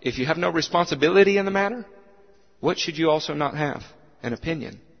 If you have no responsibility in the matter, what should you also not have? An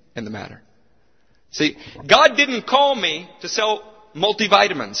opinion in the matter. See, God didn't call me to sell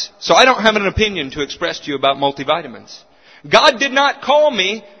multivitamins, so I don't have an opinion to express to you about multivitamins. God did not call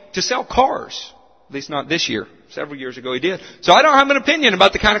me to sell cars, at least not this year. Several years ago He did. So I don't have an opinion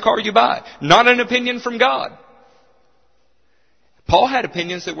about the kind of car you buy. Not an opinion from God. Paul had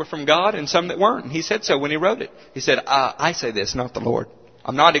opinions that were from God and some that weren't. And he said so when he wrote it. He said, I say this, not the Lord.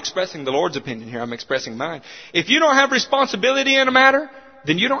 I'm not expressing the Lord's opinion here. I'm expressing mine. If you don't have responsibility in a matter,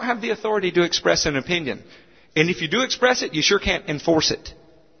 then you don't have the authority to express an opinion. And if you do express it, you sure can't enforce it.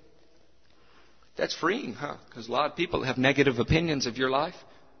 That's freeing, huh? Because a lot of people have negative opinions of your life.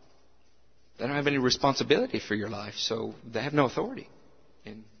 They don't have any responsibility for your life, so they have no authority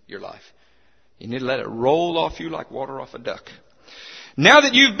in your life. You need to let it roll off you like water off a duck. Now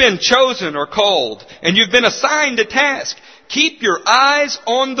that you've been chosen or called, and you've been assigned a task, keep your eyes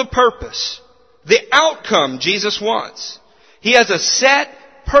on the purpose, the outcome Jesus wants. He has a set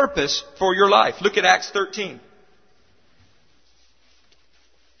purpose for your life. Look at Acts 13.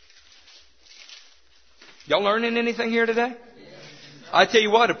 Y'all learning anything here today? I tell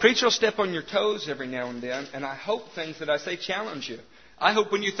you what, a preacher will step on your toes every now and then, and I hope things that I say challenge you. I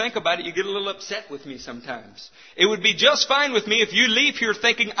hope when you think about it, you get a little upset with me sometimes. It would be just fine with me if you leave here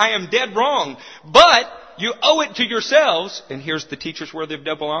thinking I am dead wrong, but you owe it to yourselves, and here's the teacher's worthy of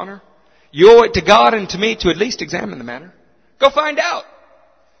double honor. You owe it to God and to me to at least examine the matter. Go find out.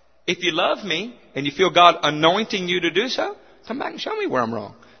 If you love me and you feel God anointing you to do so, come back and show me where I'm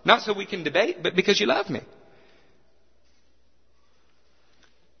wrong. Not so we can debate, but because you love me.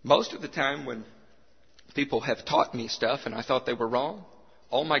 Most of the time when people have taught me stuff and I thought they were wrong,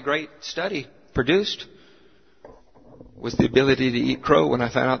 all my great study produced was the ability to eat crow when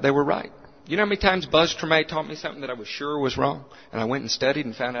I found out they were right. You know how many times Buzz Tremay taught me something that I was sure was wrong, and I went and studied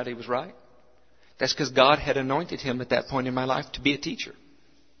and found out he was right? That's because God had anointed him at that point in my life to be a teacher.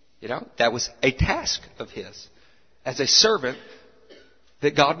 You know, that was a task of his as a servant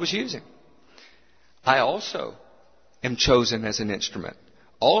that God was using. I also am chosen as an instrument.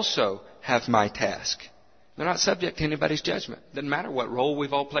 Also have my task. They're not subject to anybody's judgment. Doesn't matter what role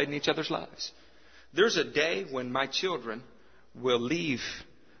we've all played in each other's lives. There's a day when my children will leave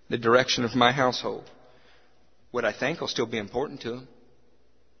the direction of my household. What I think will still be important to them.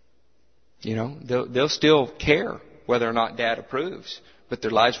 You know, they'll still care whether or not Dad approves, but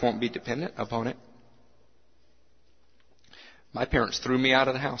their lives won't be dependent upon it. My parents threw me out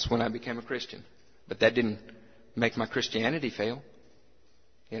of the house when I became a Christian, but that didn't make my Christianity fail.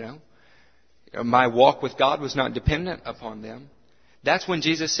 You know, my walk with God was not dependent upon them. That's when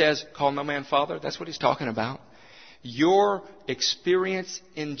Jesus says, call no man father. That's what he's talking about. Your experience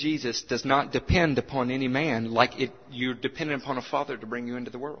in Jesus does not depend upon any man like you're dependent upon a father to bring you into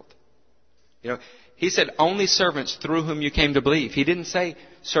the world. You know, he said only servants through whom you came to believe. He didn't say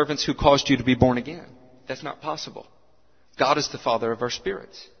servants who caused you to be born again. That's not possible. God is the Father of our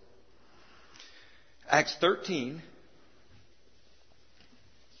spirits. Acts 13.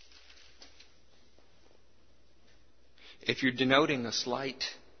 If you're denoting a slight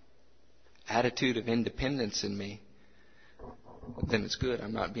attitude of independence in me, then it's good.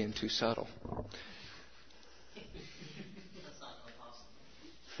 I'm not being too subtle.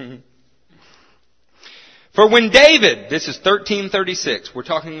 For when David, this is 13:36, we're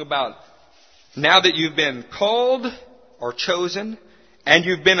talking about now that you've been called or chosen and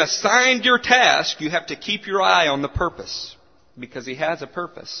you've been assigned your task, you have to keep your eye on the purpose because he has a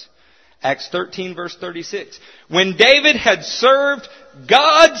purpose. Acts 13 verse 36. When David had served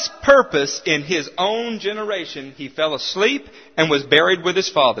God's purpose in his own generation, he fell asleep and was buried with his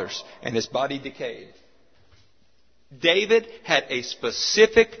fathers, and his body decayed. David had a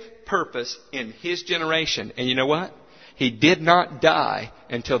specific purpose in his generation. And you know what? He did not die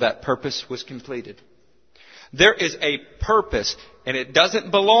until that purpose was completed. There is a purpose, and it doesn't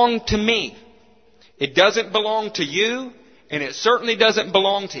belong to me. It doesn't belong to you. And it certainly doesn't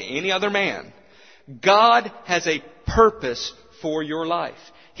belong to any other man. God has a purpose for your life.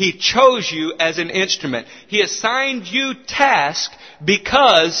 He chose you as an instrument. He assigned you tasks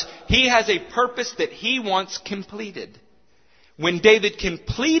because He has a purpose that He wants completed. When David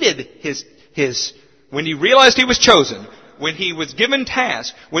completed when he realized he was chosen, when he was given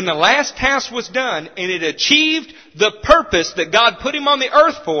task, when the last task was done and it achieved the purpose that God put him on the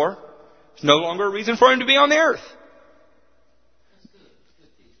earth for, there's no longer a reason for him to be on the earth.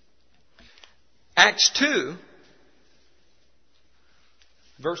 Acts 2,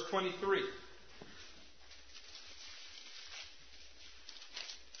 verse 23.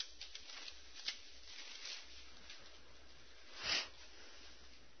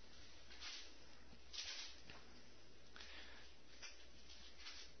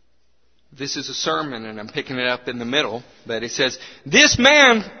 This is a sermon, and I'm picking it up in the middle, but it says, "This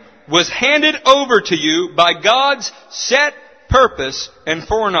man was handed over to you by God's set purpose and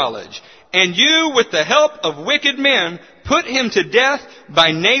foreknowledge. And you, with the help of wicked men, put him to death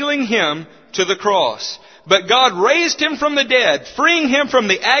by nailing him to the cross. But God raised him from the dead, freeing him from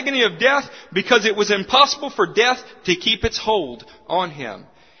the agony of death, because it was impossible for death to keep its hold on him."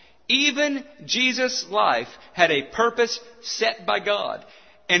 Even Jesus' life had a purpose set by God.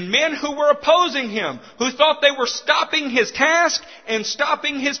 And men who were opposing him, who thought they were stopping his task and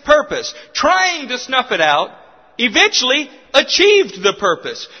stopping his purpose, trying to snuff it out, eventually achieved the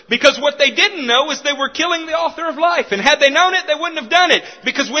purpose. Because what they didn't know is they were killing the author of life. And had they known it, they wouldn't have done it.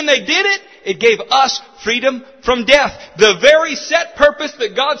 Because when they did it, it gave us freedom from death. The very set purpose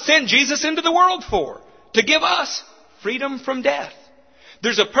that God sent Jesus into the world for. To give us freedom from death.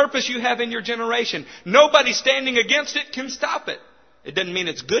 There's a purpose you have in your generation. Nobody standing against it can stop it. It doesn't mean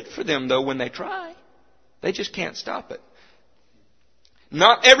it's good for them, though, when they try. They just can't stop it.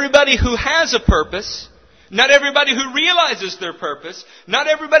 Not everybody who has a purpose, not everybody who realizes their purpose, not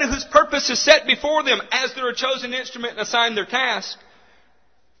everybody whose purpose is set before them as they're a chosen instrument and assigned their task,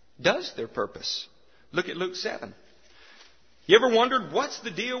 does their purpose. Look at Luke 7. You ever wondered what's the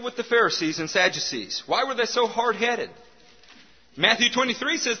deal with the Pharisees and Sadducees? Why were they so hard-headed? Matthew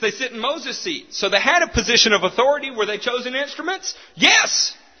 23 says they sit in Moses' seat. So they had a position of authority. Were they chosen instruments?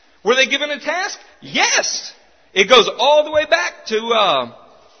 Yes. Were they given a task? Yes. It goes all the way back to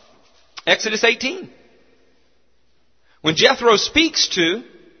Exodus 18. When Jethro speaks to...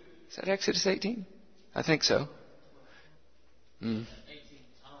 Is that Exodus 18? I think so.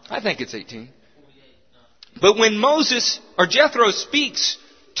 I think it's 18. But when Jethro speaks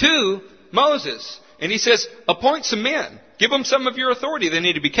to Moses, and he says, appoint some men. Give them some of your authority. They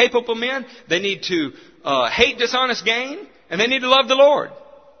need to be capable men. They need to hate dishonest gain. And they need to love the Lord.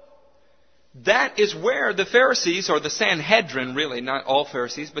 That is where the Pharisees, or the Sanhedrin, really, not all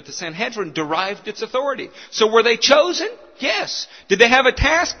Pharisees, but the Sanhedrin derived its authority. So were they chosen? Yes. Did they have a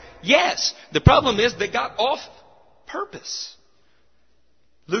task? Yes. The problem is they got off purpose.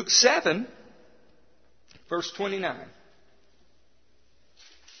 Luke 7, verse 29.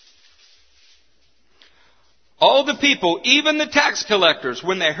 All the people, even the tax collectors,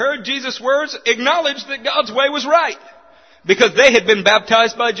 when they heard Jesus' words, acknowledged that God's way was right, because they had been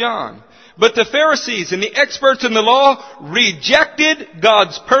baptized by John. But the Pharisees and the experts in the law rejected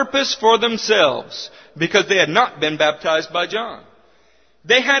God's purpose for themselves, because they had not been baptized by John.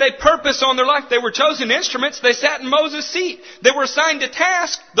 They had a purpose on their life. They were chosen instruments. They sat in Moses' seat. They were assigned a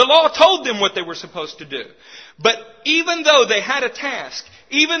task. The law told them what they were supposed to do. But even though they had a task,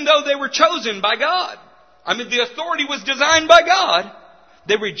 even though they were chosen by God, the authority was designed by God,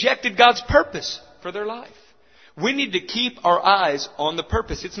 they rejected God's purpose for their life. We need to keep our eyes on the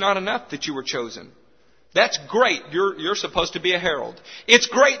purpose. It's not enough that you were chosen. That's great. You're supposed to be a herald. It's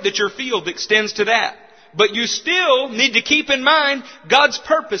great that your field extends to that. But you still need to keep in mind God's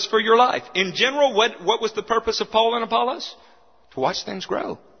purpose for your life. In general, what was the purpose of Paul and Apollos? To watch things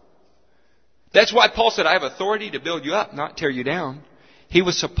grow. That's why Paul said, I have authority to build you up, not tear you down. He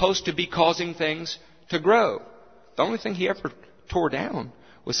was supposed to be causing things to grow. The only thing he ever tore down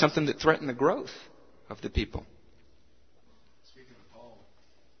was something that threatened the growth of the people. Speaking of Paul,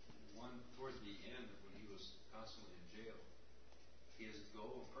 towards the end, when he was constantly in jail, his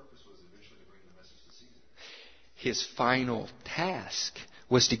goal and purpose was eventually to bring the message to Caesar. His final task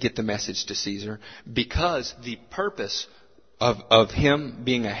was to get the message to Caesar, because the purpose of him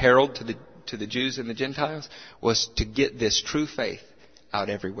being a herald to the Jews and the Gentiles was to get this true faith out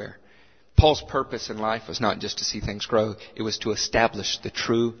everywhere. Paul's purpose in life was not just to see things grow. It was to establish the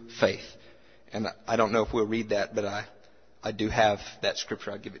true faith. And I don't know if we'll read that, but I do have that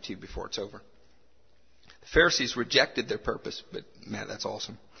scripture. I'll give it to you before it's over. The Pharisees rejected their purpose, but man, that's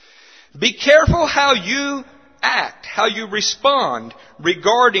awesome. Be careful how you act, how you respond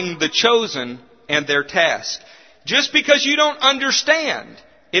regarding the chosen and their task. Just because you don't understand,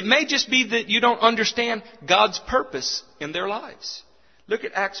 it may just be that you don't understand God's purpose in their lives. Look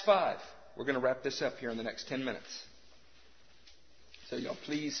at Acts 5. We're going to wrap this up here in the next 10 minutes. So y'all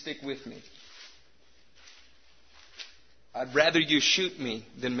please stick with me. I'd rather you shoot me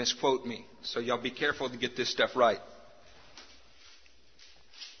than misquote me. So y'all be careful to get this stuff right.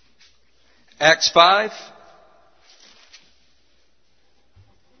 Acts 5,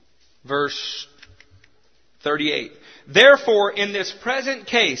 verse 38. Therefore, in this present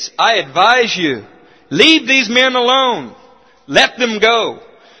case, I advise you, leave these men alone. Let them go.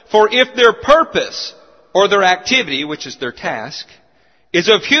 For if their purpose or their activity, which is their task, is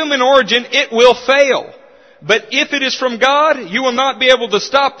of human origin, it will fail. But if it is from God, you will not be able to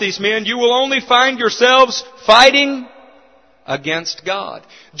stop these men. You will only find yourselves fighting against God.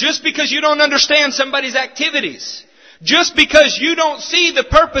 Just because you don't understand somebody's activities, just because you don't see the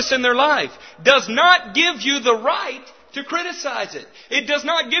purpose in their life, does not give you the right to criticize it. It does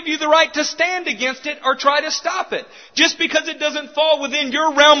not give you the right to stand against it or try to stop it. Just because it doesn't fall within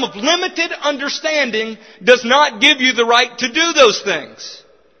your realm of limited understanding does not give you the right to do those things.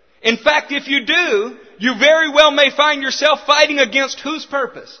 In fact, if you do, you very well may find yourself fighting against whose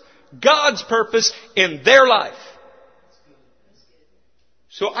purpose? God's purpose in their life.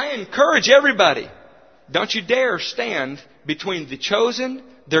 So I encourage everybody, don't you dare stand between the chosen,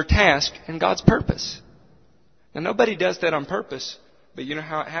 their task, and God's purpose. Now, nobody does that on purpose, but you know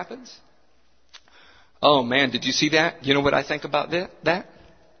how it happens? Oh man, did you see that? You know what I think about that?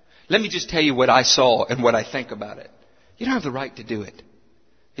 Let me just tell you what I saw and what I think about it. You don't have the right to do it.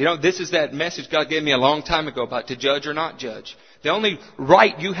 You know, this is that message God gave me a long time ago about to judge or not judge. The only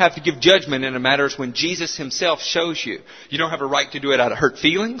right you have to give judgment in a matter is when Jesus Himself shows you. You don't have a right to do it out of hurt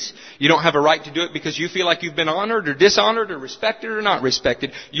feelings. You don't have a right to do it because you feel like you've been honored or dishonored or respected or not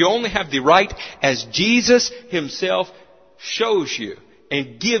respected. You only have the right as Jesus Himself shows you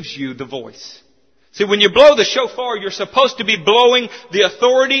and gives you the voice. See, when you blow the shofar, you're supposed to be blowing the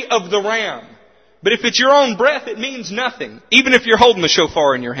authority of the Ram. But if it's your own breath, it means nothing, even if you're holding the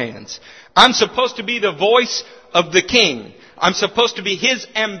shofar in your hands. I'm supposed to be the voice of the King. I'm supposed to be His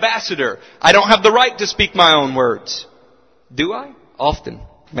ambassador. I don't have the right to speak my own words. Do I? Often.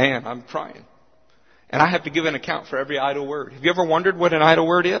 Man, I'm trying. And I have to give an account for every idle word. Have you ever wondered what an idle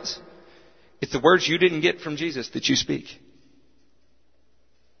word is? It's the words you didn't get from Jesus that you speak.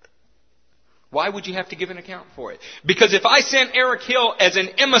 Why would you have to give an account for it? Because if I sent Eric Hill as an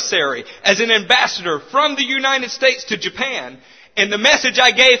emissary, as an ambassador from the United States to Japan, and the message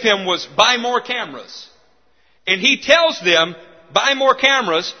I gave him was buy more cameras, and he tells them buy more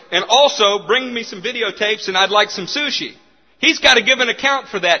cameras and also bring me some videotapes and I'd like some sushi, he's got to give an account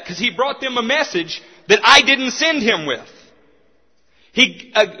for that because he brought them a message that I didn't send him with.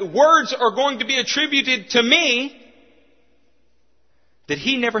 Words are going to be attributed to me that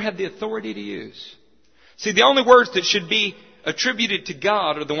he never had the authority to use. See, the only words that should be attributed to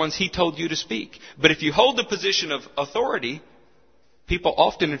God are the ones He told you to speak. But if you hold the position of authority, people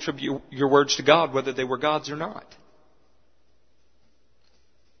often attribute your words to God, whether they were God's or not.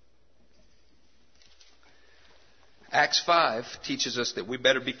 Acts 5 teaches us that we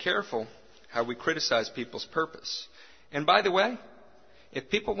better be careful how we criticize people's purpose. And by the way, if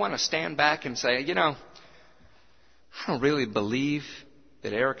people want to stand back and say, I don't really believe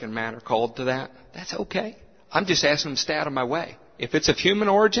that Eric and Matt are called to that, that's okay. I'm just asking them to stay out of my way. If it's of human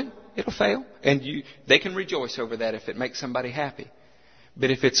origin, it'll fail. And they can rejoice over that if it makes somebody happy. But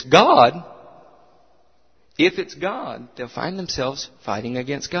if it's God, they'll find themselves fighting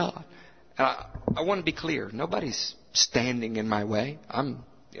against God. And I want to be clear. Nobody's standing in my way.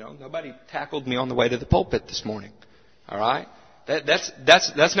 Nobody tackled me on the way to the pulpit this morning. All right?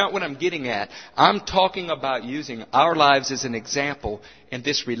 That's not what I'm getting at. I'm talking about using our lives as an example, and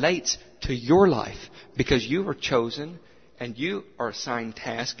this relates to your life because you are chosen and you are assigned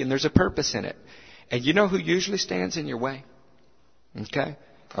task, and there's a purpose in it. And you know who usually stands in your way? Okay?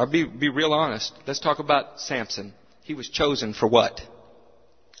 I'll be real honest. Let's talk about Samson. He was chosen for what?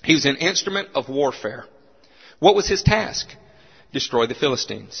 He was an instrument of warfare. What was his task? Destroy the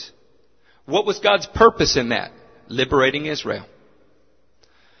Philistines. What was God's purpose in that? Liberating Israel.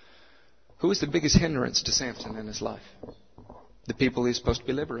 Who was the biggest hindrance to Samson in his life? The people he was supposed to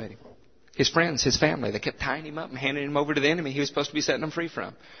be liberating. His friends, his family. They kept tying him up and handing him over to the enemy he was supposed to be setting them free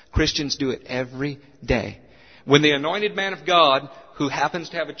from. Christians do it every day. When the anointed man of God, who happens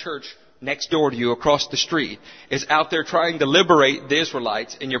to have a church next door to you across the street, is out there trying to liberate the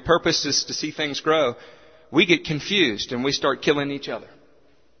Israelites, and your purpose is to see things grow, we get confused and we start killing each other.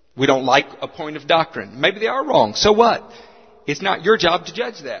 We don't like a point of doctrine. Maybe they are wrong. So what? It's not your job to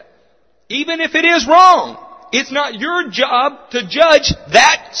judge that. Even if it is wrong, it's not your job to judge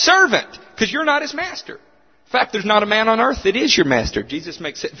that servant because you're not his master. In fact, there's not a man on earth that is your master. Jesus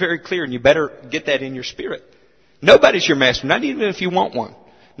makes it very clear, and you better get that in your spirit. Nobody's your master, not even if you want one.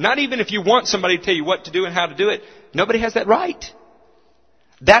 Not even if you want somebody to tell you what to do and how to do it. Nobody has that right.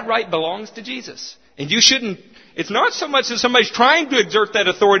 That right belongs to Jesus. And you shouldn't, it's not so much that somebody's trying to exert that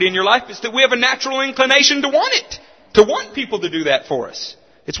authority in your life, it's that we have a natural inclination to want it. To want people to do that for us.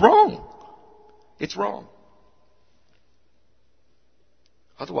 It's wrong. It's wrong.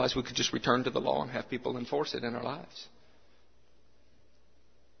 Otherwise, we could just return to the law and have people enforce it in our lives.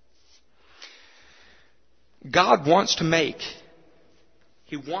 God wants to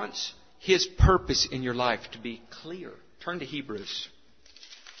He wants His purpose in your life to be clear. Turn to Hebrews.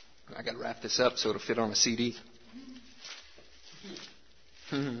 I got to wrap this up so it'll fit on a CD.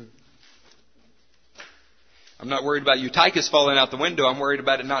 I'm not worried about Eutychus falling out the window. I'm worried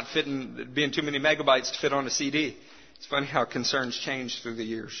about it not being too many megabytes to fit on a CD. It's funny how concerns change through the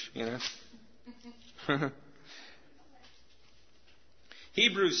years,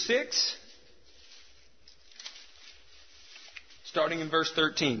 Hebrews 6, starting in verse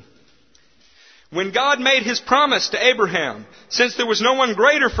 13. When God made His promise to Abraham, since there was no one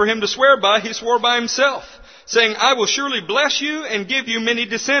greater for him to swear by, He swore by Himself, saying, I will surely bless you and give you many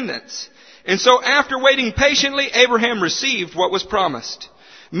descendants. And so after waiting patiently, Abraham received what was promised.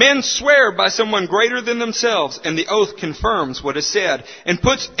 Men swear by someone greater than themselves, and the oath confirms what is said and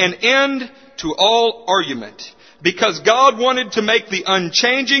puts an end to all argument. Because God wanted to make the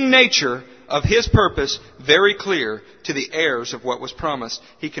unchanging nature of His purpose very clear to the heirs of what was promised,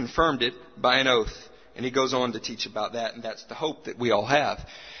 He confirmed it by an oath. And He goes on to teach about that, and that's the hope that we all have.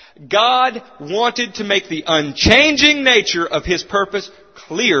 God wanted to make the unchanging nature of His purpose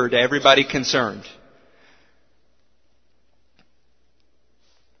clear to everybody concerned.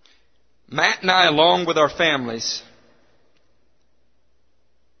 Matt and I, along with our families,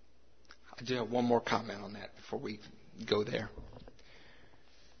 I do have one more comment on that before we go there.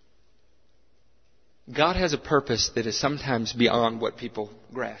 God has a purpose that is sometimes beyond what people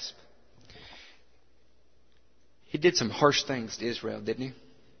grasp. He did some harsh things to Israel, didn't He?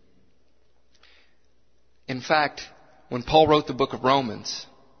 In fact, when Paul wrote the book of Romans,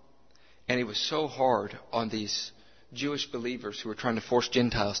 and he was so hard on these Jewish believers who were trying to force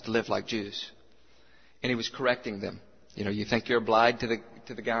Gentiles to live like Jews, and he was correcting them. You think you're a guide to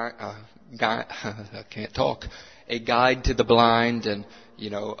the guy, I can't talk, a guide to the blind, and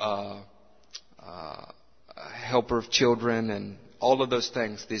a helper of children, and all of those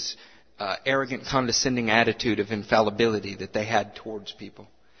things. This arrogant, condescending attitude of infallibility that they had towards people.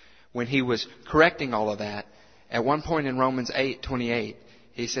 When he was correcting all of that, at one point in Romans 8:28,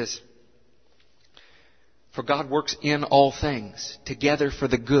 he says, for God works in all things together for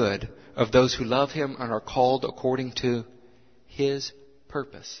the good of those who love Him and are called according to His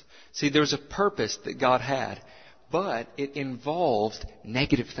purpose. See, there's a purpose that God had, But it involved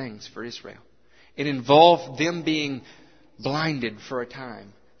negative things for Israel. It involved them being blinded for a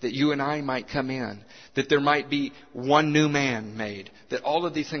time, that you and I might come in, that there might be one new man made, that all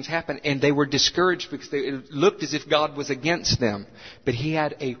of these things happened, and they were discouraged because it looked as if God was against them. But He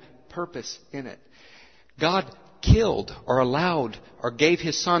had a purpose in it. God killed or allowed or gave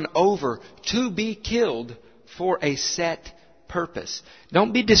His Son over to be killed for a set purpose.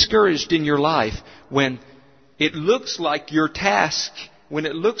 Don't be discouraged in your life when it looks like your task, when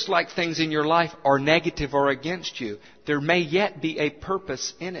it looks like things in your life are negative or against you. There may yet be a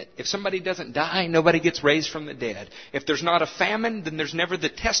purpose in it. If somebody doesn't die, nobody gets raised from the dead. If there's not a famine, then there's never the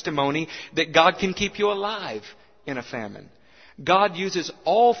testimony that God can keep you alive in a famine. God uses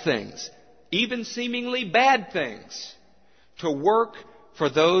all things, even seemingly bad things, to work for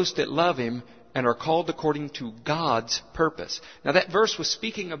those that love Him and are called according to God's purpose. Now that verse was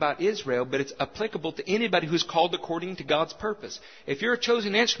speaking about Israel, but it's applicable to anybody who's called according to God's purpose. If you're a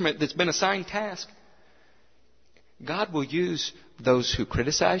chosen instrument that's been assigned task, God will use those who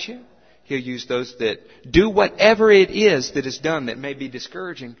criticize you. He'll use those that do whatever it is that is done that may be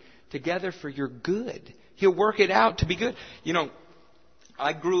discouraging together for your good. He'll work it out to be good. You know,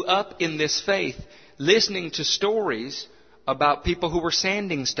 I grew up in this faith listening to stories about people who were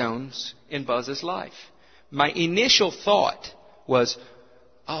sanding stones in Buzz's life. My initial thought was,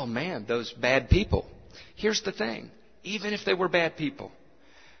 oh man, those bad people. Here's the thing. Even if they were bad people,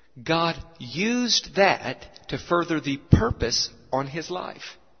 God used that to further the purpose on His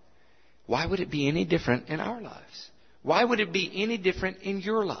life. Why would it be any different in our lives? Why would it be any different in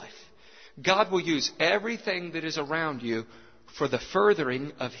your life? God will use everything that is around you for the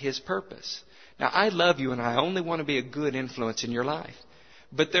furthering of His purpose. Now, I love you and I only want to be a good influence in your life.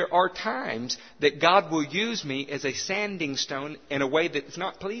 But there are times that God will use me as a sanding stone in a way that's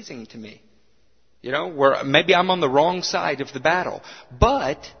not pleasing to me. You know, where maybe I'm on the wrong side of the battle.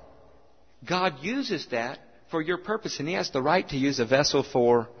 But God uses that for your purpose. And He has the right to use a vessel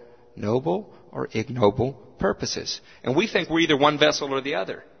for noble or ignoble purposes. And we think we're either one vessel or the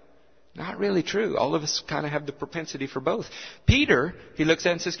other. Not really true. All of us kind of have the propensity for both. Peter, He looks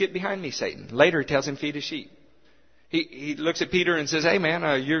at and says, "Get behind me, Satan." Later He tells him, "Feed His sheep." He looks at Peter and says, "Hey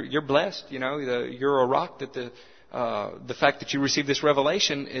man, you're blessed. You know, you're a rock that the fact that you received this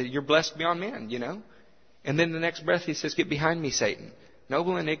revelation, you're blessed beyond men, you know." And then the next breath He says, "Get behind me, Satan."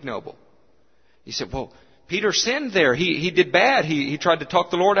 Noble and ignoble. He said, well, Peter sinned there. He did bad. He tried to talk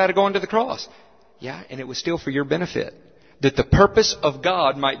the Lord out of going to the cross. Yeah, and it was still for your benefit, that the purpose of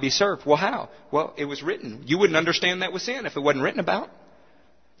God might be served. Well, how? Well, it was written. You wouldn't understand that was sin if it wasn't written about.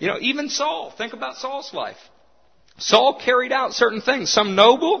 You know, even Saul. Think about Saul's life. Saul carried out certain things, some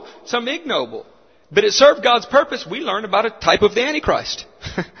noble, some ignoble. But it served God's purpose. We learned about a type of the Antichrist.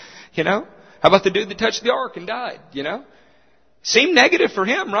 You know? How about the dude that touched the ark and died? You know? Seemed negative for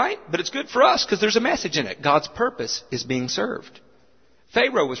him, right? But it's good for us because there's a message in it. God's purpose is being served.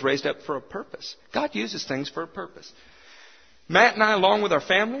 Pharaoh was raised up for a purpose. God uses things for a purpose. Matt and I, along with our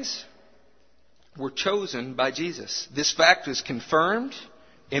families, were chosen by Jesus. This fact is confirmed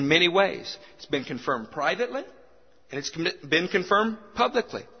in many ways. It's been confirmed privately, and it's been confirmed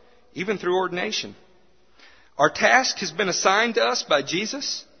publicly, even through ordination. Our task has been assigned to us by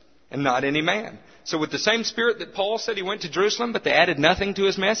Jesus and not any man. So with the same spirit that Paul said he went to Jerusalem, but they added nothing to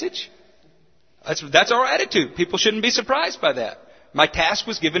his message, that's our attitude. People shouldn't be surprised by that. My task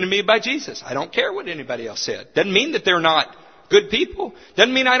was given to me by Jesus. I don't care what anybody else said. Doesn't mean that they're not good people.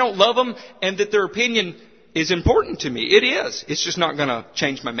 Doesn't mean I don't love them and that their opinion is important to me. It is. It's just not going to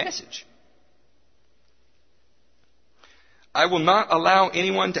change my message. I will not allow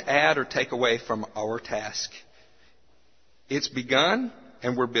anyone to add or take away from our task. It's begun,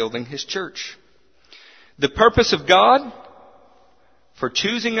 and we're building His church. The purpose of God for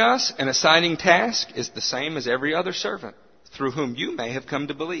choosing us and assigning tasks is the same as every other servant through whom you may have come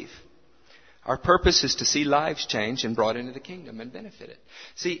to believe. Our purpose is to see lives changed and brought into the kingdom and benefit it.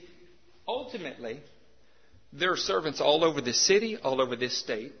 See, ultimately, there are servants all over this city, all over this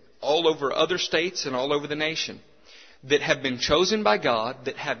state, all over other states, and all over the nation that have been chosen by God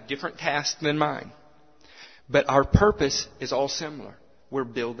that have different tasks than mine. But our purpose is all similar. We're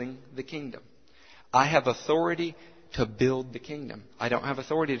building the kingdom. I have authority to build the kingdom. I don't have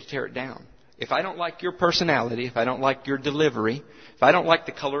authority to tear it down. If I don't like your personality, if I don't like your delivery, if I don't like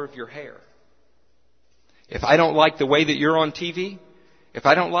the color of your hair, if I don't like the way that you're on TV, if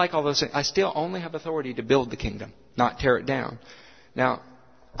I don't like all those things, I still only have authority to build the kingdom, not tear it down. Now,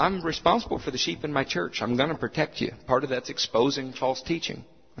 I'm responsible for the sheep in my church. I'm going to protect you. Part of that's exposing false teaching.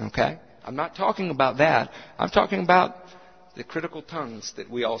 Okay? I'm not talking about that. I'm talking about the critical tongues that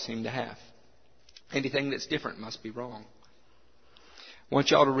we all seem to have. Anything that's different must be wrong. I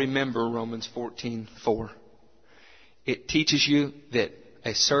want y'all to remember Romans 14:4. It teaches you that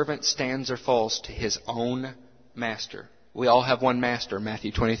a servant stands or falls to his own master. We all have one master.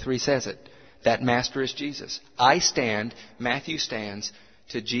 Matthew 23 says it. That master is Jesus. I stand, Matthew stands,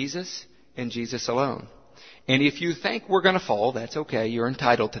 to Jesus and Jesus alone. And if you think we're going to fall, that's okay. You're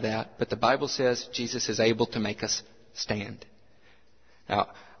entitled to that. But the Bible says Jesus is able to make us stand. Now,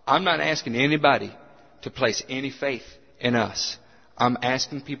 I'm not asking anybody to place any faith in us. I'm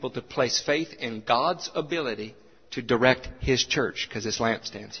asking people to place faith in God's ability to direct His church, because His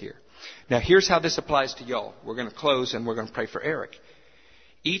lampstand's here. Now, here's how this applies to y'all. We're going to close and we're going to pray for Eric.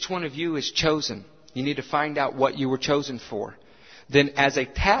 Each one of you is chosen. You need to find out what you were chosen for. Then as a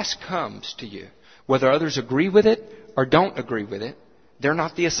task comes to you, whether others agree with it or don't agree with it, they're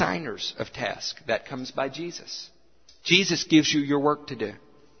not the assigners of task. That comes by Jesus. Jesus gives you your work to do.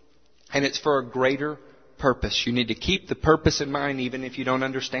 And it's for a greater purpose. You need to keep the purpose in mind even if you don't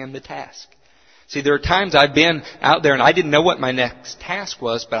understand the task. See, there are times I've been out there and I didn't know what my next task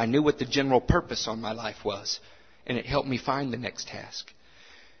was, but I knew what the general purpose on my life was. And it helped me find the next task.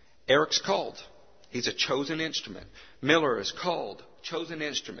 Eric's called. He's a chosen instrument. Miller is called. Chosen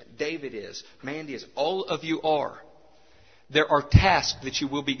instrument. David is. Mandy is. All of you are. There are tasks that you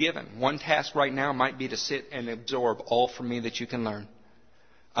will be given. One task right now might be to sit and absorb all from me that you can learn.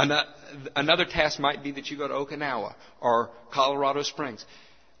 Another task might be that you go to Okinawa or Colorado Springs.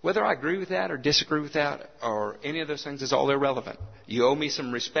 Whether I agree with that or disagree with that or any of those things is all irrelevant. You owe me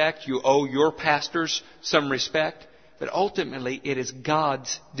some respect. You owe your pastors some respect. But ultimately, it is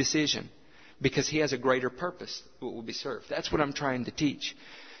God's decision because He has a greater purpose that will be served. That's what I'm trying to teach.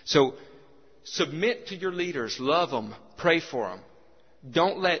 So submit to your leaders. Love them. Pray for them.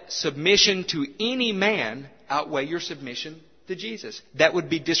 Don't let submission to any man outweigh your submission to Jesus. That would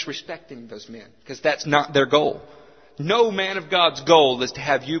be disrespecting those men because that's not their goal. No man of God's goal is to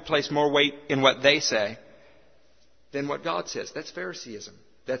have you place more weight in what they say than what God says. That's Phariseeism.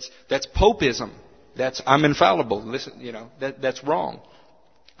 That's Popeism. That's I'm infallible. Listen, that's wrong.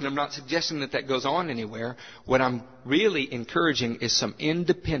 And I'm not suggesting that goes on anywhere. What I'm really encouraging is some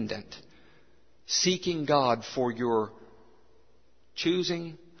independent seeking God for your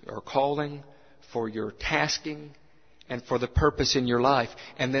choosing or calling, for your tasking, and for the purpose in your life,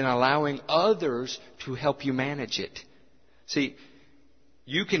 and then allowing others to help you manage it. See,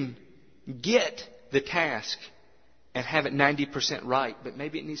 you can get the task and have it 90% right, but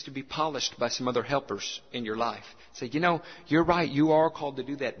maybe it needs to be polished by some other helpers in your life. Say, you're right, you are called to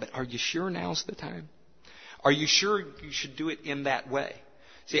do that, but are you sure now's the time? Are you sure you should do it in that way?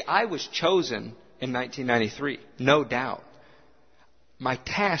 See, I was chosen in 1993, no doubt. My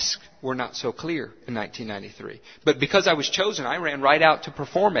tasks were not so clear in 1993. But because I was chosen, I ran right out to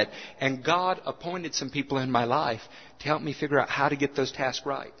perform it. And God appointed some people in my life to help me figure out how to get those tasks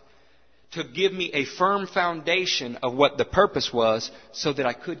right. To give me a firm foundation of what the purpose was so that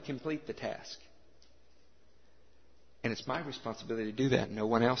I could complete the task. And it's my responsibility to do that, no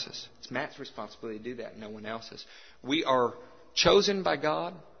one else's. It's Matt's responsibility to do that, no one else's. We are chosen by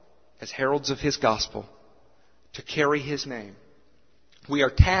God as heralds of His gospel to carry His name. We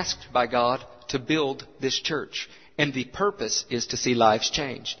are tasked by God to build this church. And the purpose is to see lives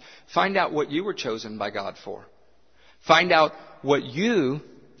changed. Find out what you were chosen by God for. Find out what you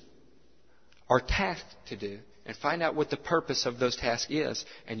are tasked to do. And find out what the purpose of those tasks is.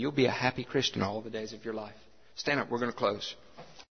 And you'll be a happy Christian all the days of your life. Stand up. We're going to close.